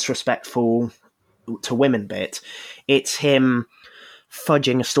the disrespectful to women bit. It's him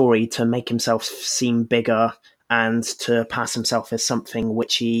fudging a story to make himself seem bigger and to pass himself as something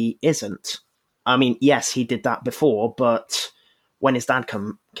which he isn't. I mean, yes, he did that before, but when his dad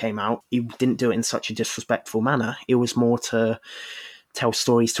came out, he didn't do it in such a disrespectful manner. It was more to tell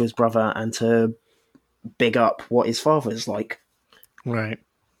stories to his brother and to big up what his father is like. Right.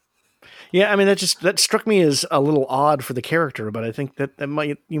 Yeah, I mean, that struck me as a little odd for the character, but I think that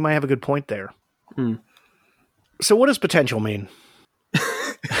you might have a good point there. Hmm. So what does potential mean?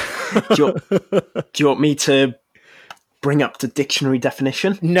 Do you want me to bring up the dictionary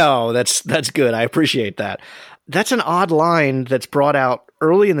definition? No, that's good. I appreciate that. That's an odd line that's brought out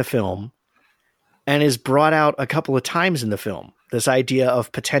early in the film and is brought out a couple of times in the film, this idea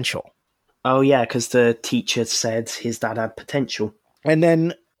of potential. Oh, yeah, because the teacher said his dad had potential. And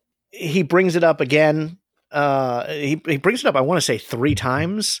then he brings it up again. He brings it up, I want to say 3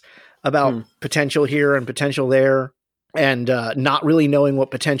 times about potential here and potential there, and not really knowing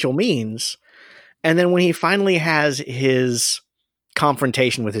what potential means. And then when he finally has his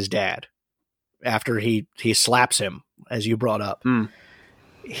confrontation with his dad, after he slaps him, as you brought up,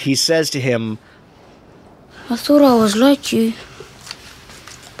 he says to him, I thought I was like you,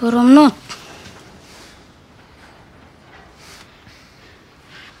 but I'm not.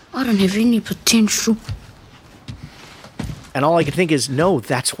 I don't have any potential. And all I can think is, no,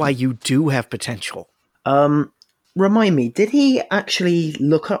 that's why you do have potential. Remind me, did he actually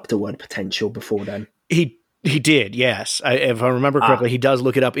look up the word potential before then? He did, yes. If I remember correctly, he does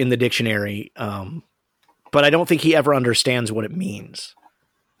look it up in the dictionary. But I don't think he ever understands what it means.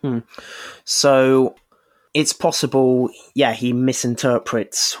 So it's possible, yeah, he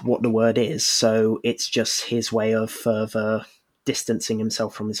misinterprets what the word is. So it's just his way of further distancing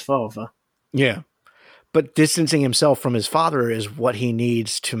himself from his father. Yeah. But distancing himself from his father is what he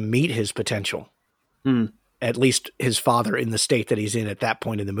needs to meet his potential. At least his father in the state that he's in at that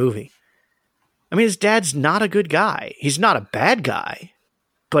point in the movie. I mean, his dad's not a good guy. He's not a bad guy,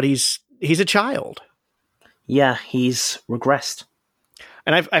 but he's a child. Yeah, he's regressed.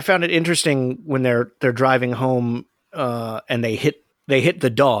 And I found it interesting when they're driving home and they hit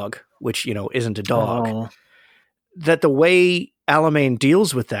the dog, which, you know, isn't a dog, that the way Alamein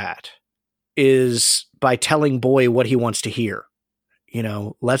deals with that is by telling Boy what he wants to hear. You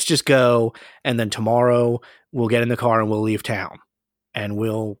know, let's just go, and then tomorrow we'll get in the car and we'll leave town, and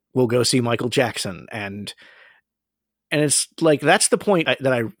we'll go see Michael Jackson. And it's like, that's the point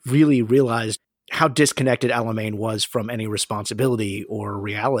that I really realized how disconnected Alamein was from any responsibility or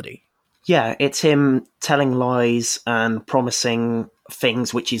reality. Yeah, it's him telling lies and promising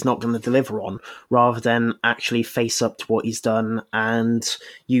things which he's not going to deliver on, rather than actually face up to what he's done and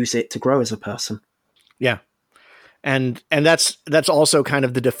use it to grow as a person. Yeah. And that's also kind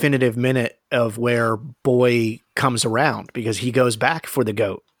of the definitive minute of where Boy comes around, because he goes back for the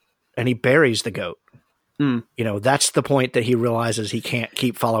goat and he buries the goat. You know, that's the point that he realizes he can't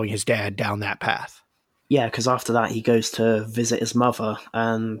keep following his dad down that path. Yeah, because after that he goes to visit his mother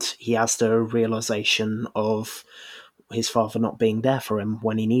and he has the realization of his father not being there for him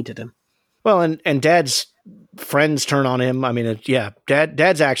when he needed him. Well, and Dad's friends turn on him. I mean,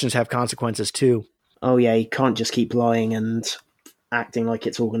 Dad's actions have consequences too. Oh yeah, he can't just keep lying and acting like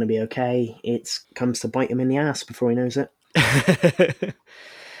it's all going to be okay. It comes to bite him in the ass before he knows it.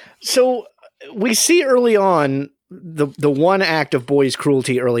 So we see early on the one act of Boy's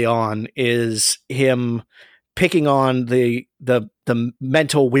cruelty early on is him picking on the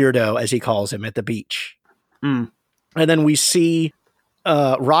mental weirdo, as he calls him, at the beach. Mm. And then we see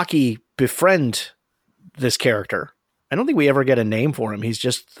Rocky befriend this character. I don't think we ever get a name for him. He's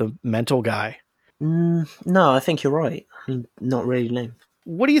just the mental guy. No, I think you're right. Not really named.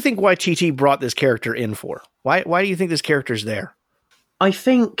 What do you think Waititi brought this character in for? Why do you think this character's there? I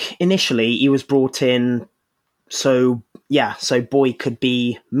think initially he was brought in so Boy could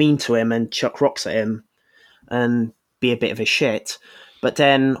be mean to him and chuck rocks at him and be a bit of a shit. But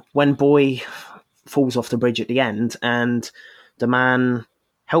then when Boy falls off the bridge at the end and the man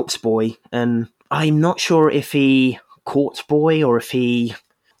helps Boy, and I'm not sure if he caught Boy or if he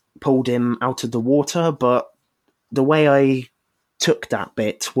pulled him out of the water, but the way I took that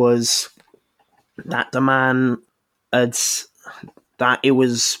bit was that the man that it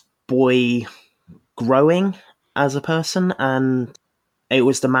was Boy growing as a person, and it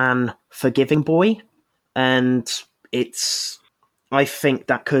was the man forgiving Boy, and I think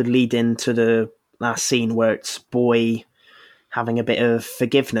that could lead into the last scene where it's Boy having a bit of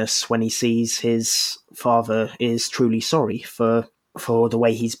forgiveness when he sees his father is truly sorry for the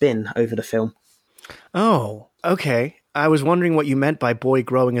way he's been over the film. Oh, okay. I was wondering what you meant by Boy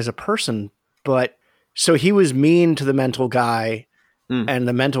growing as a person, but so he was mean to the mental guy, and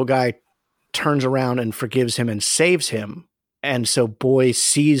the mental guy turns around and forgives him and saves him. And so Boy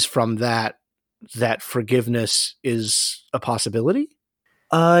sees from that forgiveness is a possibility?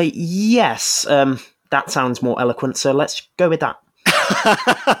 Yes. That sounds more eloquent, so let's go with that.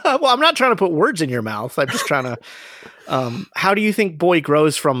 Well, I'm not trying to put words in your mouth. I'm just trying to... how do you think Boy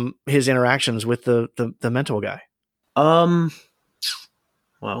grows from his interactions with the mental guy? Well,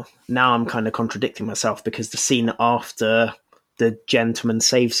 now I'm kind of contradicting myself because the scene after the gentleman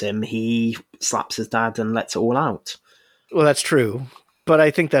saves him, he slaps his dad and lets it all out. Well, that's true, but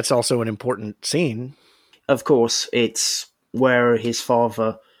I think that's also an important scene. Of course, it's where his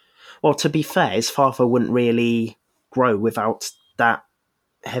father... Well, to be fair, his father wouldn't really grow without that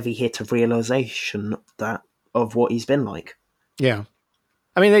heavy hit of realization of what he's been like. Yeah.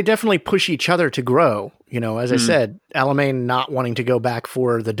 I mean, they definitely push each other to grow. You know, as I said, Alamein not wanting to go back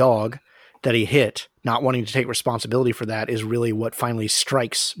for the dog that he hit, not wanting to take responsibility for that is really what finally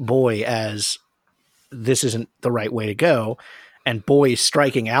strikes Boy as this isn't the right way to go. And Boy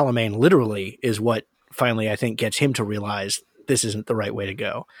striking Alamein literally is what finally, I think, gets him to realize this isn't the right way to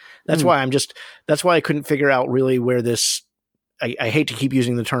go. That's why that's why I couldn't figure out really where this, I hate to keep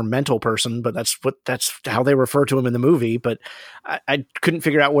using the term mental person, but that's how they refer to him in the movie. But I couldn't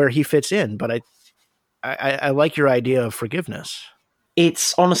figure out where he fits in, but I like your idea of forgiveness.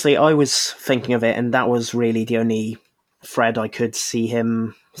 It's honestly, I was thinking of it, and that was really the only thread I could see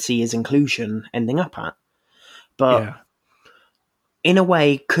his inclusion ending up at. But in a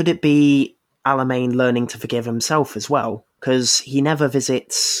way, could it be Alamein learning to forgive himself as well? Because he never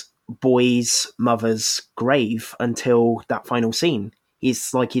visits Boy's mother's grave until that final scene.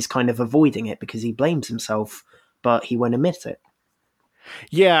 He's kind of avoiding it because he blames himself, but he won't admit it.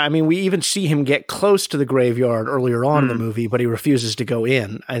 Yeah, I mean, we even see him get close to the graveyard earlier on in the movie, but he refuses to go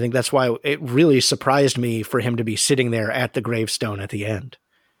in. I think that's why it really surprised me for him to be sitting there at the gravestone at the end.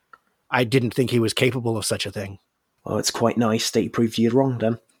 I didn't think he was capable of such a thing. Well, it's quite nice that he proved you wrong,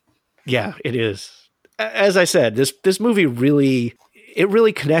 then. Yeah, it is. As I said, this movie really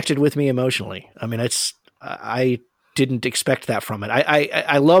connected with me emotionally. I mean, I didn't expect that from it.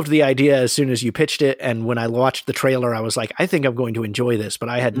 I loved the idea as soon as you pitched it, and when I watched the trailer, I was like, I think I'm going to enjoy this, but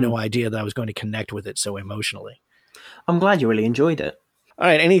I had no idea that I was going to connect with it so emotionally. I'm glad you really enjoyed it. All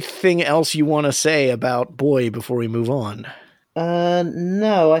right, anything else you want to say about Boy before we move on?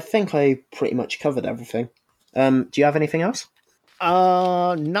 No, I think I pretty much covered everything. Do you have anything else?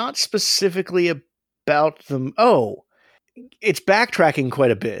 Not specifically about them. Oh, it's backtracking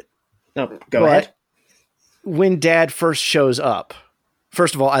quite a bit. No, go ahead. When Dad first shows up,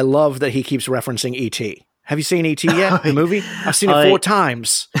 first of all, I love that he keeps referencing E.T. Have you seen E.T. yet? The movie? I've seen it 4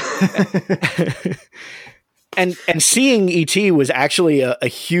 times. and seeing E.T. was actually a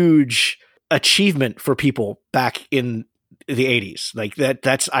huge achievement for people back in the 80s. Like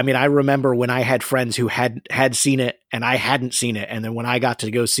that's, I mean, I remember when I had friends who had seen it and I hadn't seen it. And then when I got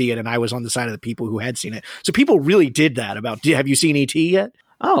to go see it and I was on the side of the people who had seen it. So people really did that have you seen E.T. yet?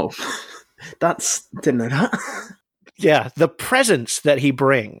 Oh, didn't know that. Yeah, the presence that he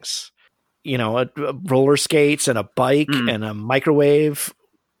brings. You know, roller skates and a bike and a microwave.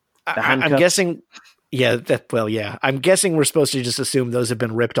 I'm guessing. Yeah, I'm guessing we're supposed to just assume those have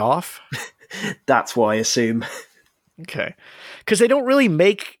been ripped off. That's what I assume. Okay. Because they don't really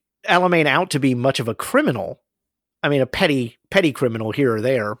make Alamein out to be much of a criminal. I mean, a petty criminal here or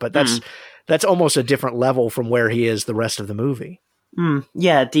there, but that's almost a different level from where he is the rest of the movie.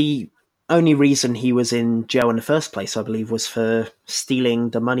 Yeah, the only reason he was in jail in the first place, I believe, was for stealing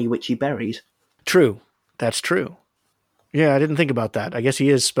the money which he buried. True. That's true. Yeah, I didn't think about that. I guess he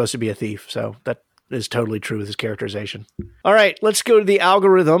is supposed to be a thief, so that is totally true with his characterization. All right, let's go to the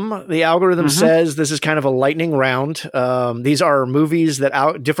algorithm. The algorithm says this is kind of a lightning round. These are movies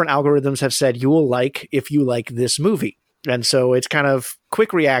that different algorithms have said you will like if you like this movie. And so it's kind of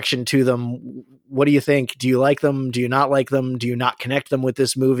quick reaction to them. What do you think? Do you like them? Do you not like them? Do you not connect them with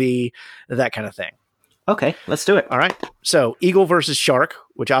this movie? That kind of thing. Okay, let's do it. All right. So Eagle versus Shark,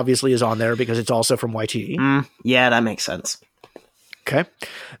 which obviously is on there because it's also from YTD. Yeah, that makes sense. Okay.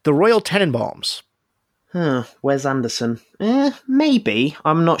 The Royal Tenenbaums. Wes Anderson. Maybe.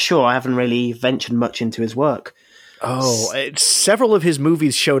 I'm not sure. I haven't really ventured much into his work. Oh, several of his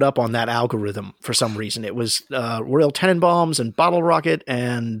movies showed up on that algorithm for some reason. It was Royal Tenenbaums and Bottle Rocket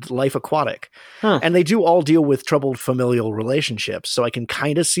and Life Aquatic. And they do all deal with troubled familial relationships, so I can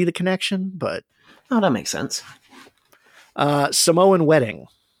kind of see the connection, but... Oh, that makes sense. Samoan Wedding.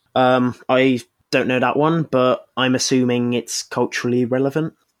 I don't know that one, but I'm assuming it's culturally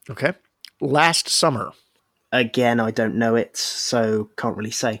relevant. Okay. Last Summer. Again, I don't know it, so can't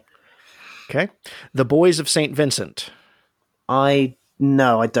really say. Okay. The Boys of St. Vincent. I don't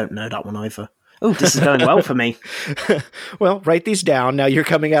know that one either. Oh, this is going well for me. Well, write these down. Now you're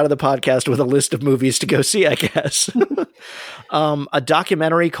coming out of the podcast with a list of movies to go see, I guess. A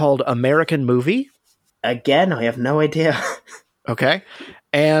documentary called American Movie. Again, I have no idea. Okay.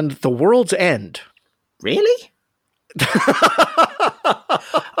 And The World's End. Really?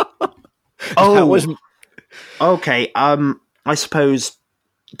 Okay. I suppose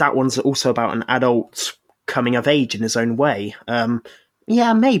that one's also about an adult coming of age in his own way.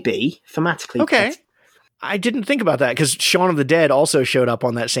 Yeah, maybe thematically. Okay. I didn't think about that because Shaun of the Dead also showed up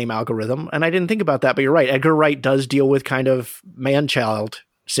on that same algorithm, and I didn't think about that, but you're right. Edgar Wright does deal with kind of man-child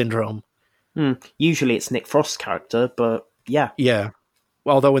syndrome. Usually it's Nick Frost's character, but yeah. Yeah.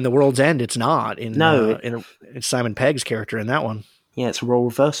 Although in The World's End, it's not. It's Simon Pegg's character in that one. Yeah, it's a role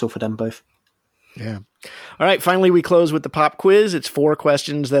reversal for them both. Yeah. All right, finally we close with the pop quiz. It's 4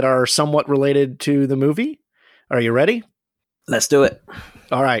 questions that are somewhat related to the movie. Are you ready? Let's do it.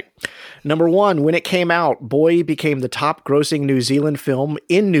 All right. Number 1, when it came out, Boy became the top grossing New Zealand film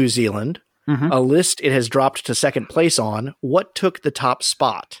in New Zealand. A list it has dropped to second place on. What took the top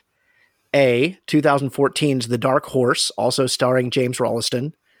spot? A, 2014's The Dark Horse, also starring James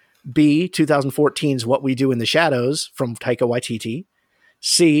Rolliston. B, 2014's What We Do in the Shadows from Taika Waititi.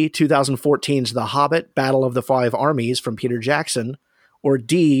 C, 2014's The Hobbit, Battle of the Five Armies from Peter Jackson. Or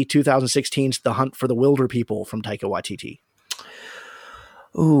D, 2016's The Hunt for the Wilder People from Taika Waititi.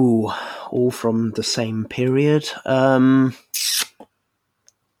 Ooh, all from the same period. The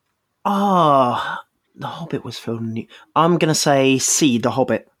Hobbit was filmed in I'm going to say C, The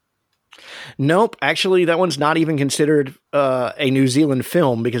Hobbit. Nope. Actually, that one's not even considered a New Zealand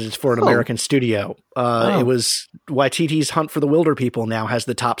film because it's for an American studio. It was Waititi's Hunt for the Wilder People now has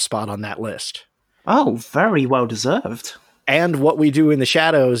the top spot on that list. Oh, very well deserved. And What We Do in the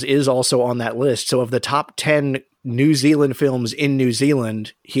Shadows is also on that list. So of the top 10 New Zealand films in New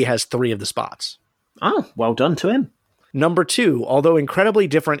Zealand, he has 3 of the spots. Oh, well done to him. Number 2, although incredibly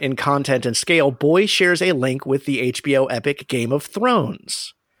different in content and scale, Boy shares a link with the HBO epic Game of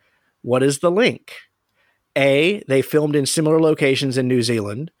Thrones. What is the link? A, they filmed in similar locations in New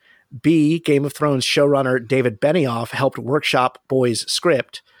Zealand. B, Game of Thrones showrunner David Benioff helped workshop Boy's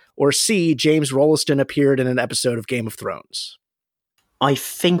script. Or C, James Rolliston appeared in an episode of Game of Thrones. I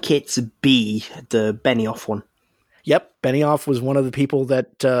think it's B, the Benioff one. Yep, Benioff was one of the people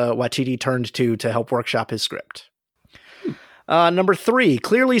that Waititi turned to help workshop his script. Number 3,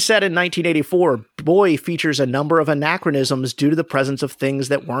 clearly set in 1984, Boy features a number of anachronisms due to the presence of things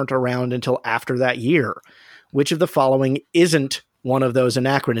that weren't around until after that year. Which of the following isn't one of those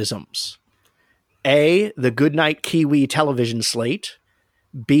anachronisms? A, the Goodnight Kiwi television slate.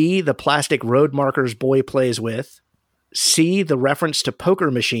 B, the plastic road markers Boy plays with. C, the reference to poker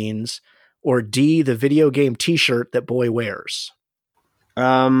machines. Or D, the video game t-shirt that Boy wears.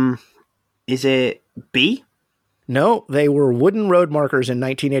 Is it B? No, they were wooden road markers in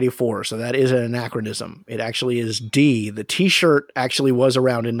 1984, so that is an anachronism. It actually is D. The T-shirt actually was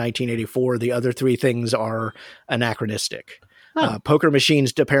around in 1984. The other three things are anachronistic. Oh. Poker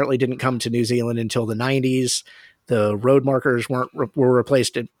machines apparently didn't come to New Zealand until the 90s. The road markers were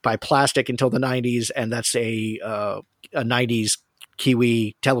replaced by plastic until the 90s, and that's a 90s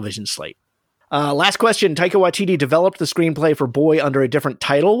Kiwi television slate. Last question. Taika Waititi developed the screenplay for Boy under a different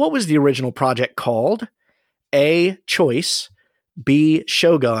title. What was the original project called? A, Choice, B,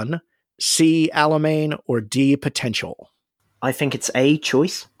 Shogun, C, Alamein, or D, Potential? I think it's A,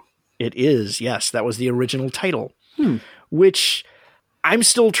 Choice. It is, yes. That was the original title, which I'm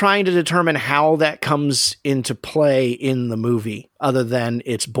still trying to determine how that comes into play in the movie, other than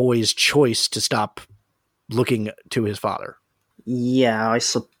it's Boy's choice to stop looking to his father. Yeah,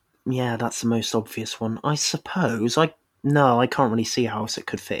 yeah, that's the most obvious one. I suppose. I can't really see how else it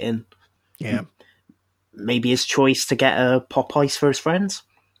could fit in. Yeah. Maybe his choice to get a pop ice for his friends?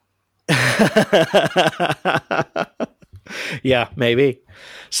 Yeah, maybe.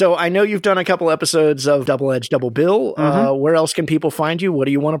 So I know you've done a couple episodes of Double Edge Double Bill. Where else can people find you? What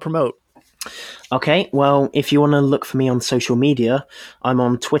do you want to promote? Okay, well, if you want to look for me on social media, I'm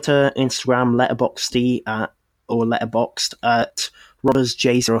on Twitter, Instagram, Letterboxd at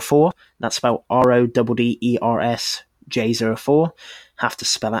RoddersJ04. That's spelled RODDERS J04. Have to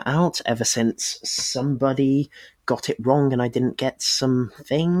spell it out ever since somebody got it wrong and I didn't get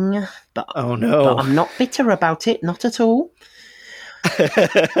something. But, oh no. But I'm not bitter about it, not at all.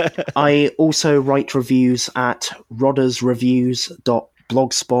 I also write reviews at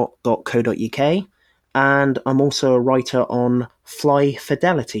roddersreviews.blogspot.co.uk, and I'm also a writer on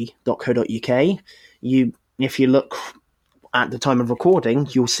flyfidelity.co.uk. If you look at the time of recording,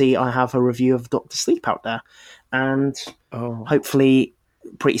 you'll see I have a review of Dr. Sleep out there. And hopefully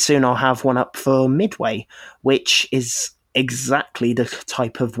pretty soon I'll have one up for Midway, which is exactly the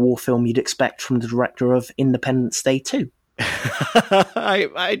type of war film you'd expect from the director of Independence Day 2.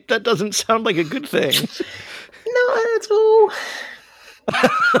 That doesn't sound like a good thing. Not at all.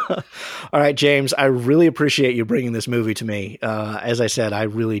 All right, James, I really appreciate you bringing this movie to me. As I said, I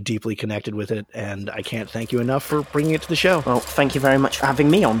really deeply connected with it, and I can't thank you enough for bringing it to the show. Well, thank you very much for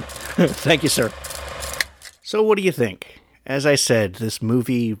having me on. Thank you, sir. So what do you think? As I said, this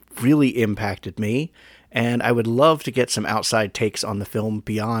movie really impacted me, and I would love to get some outside takes on the film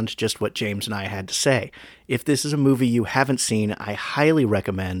beyond just what James and I had to say. If this is a movie you haven't seen, I highly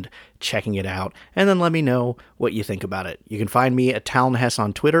recommend checking it out, and then let me know what you think about it. You can find me at Talon Hess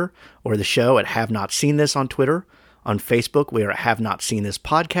on Twitter, or the show at Have Not Seen This on Twitter. On Facebook, we are at Have Not Seen This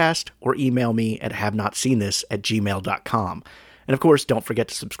Podcast, or email me at havenotseenthis@gmail.com. And of course, don't forget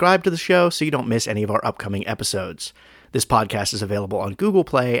to subscribe to the show so you don't miss any of our upcoming episodes. This podcast is available on Google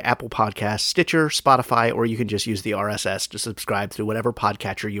Play, Apple Podcasts, Stitcher, Spotify, or you can just use the RSS to subscribe through whatever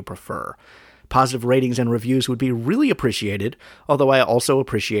podcatcher you prefer. Positive ratings and reviews would be really appreciated, although I also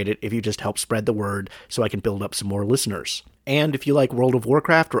appreciate it if you just help spread the word so I can build up some more listeners. And if you like World of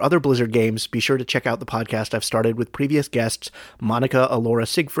Warcraft or other Blizzard games, be sure to check out the podcast I've started with previous guests Monica Alora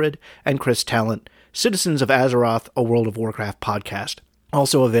Siegfried and Chris Talent, Citizens of Azeroth, a World of Warcraft podcast.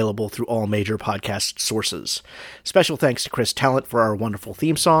 Also available through all major podcast sources. Special thanks to Chris Talent for our wonderful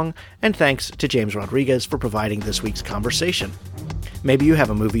theme song, and thanks to James Rodriguez for providing this week's conversation. Maybe you have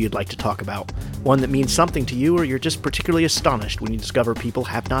a movie you'd like to talk about, one that means something to you, or you're just particularly astonished when you discover people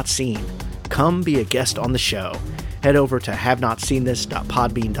have not seen. Come be a guest on the show. Head over to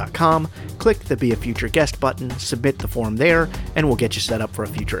havenotseenthis.podbean.com, click the Be a Future Guest button, submit the form there, and we'll get you set up for a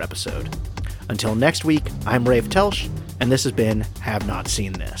future episode. Until next week, I'm Rafe Telsch, and this has been Have Not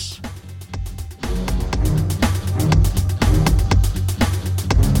Seen This.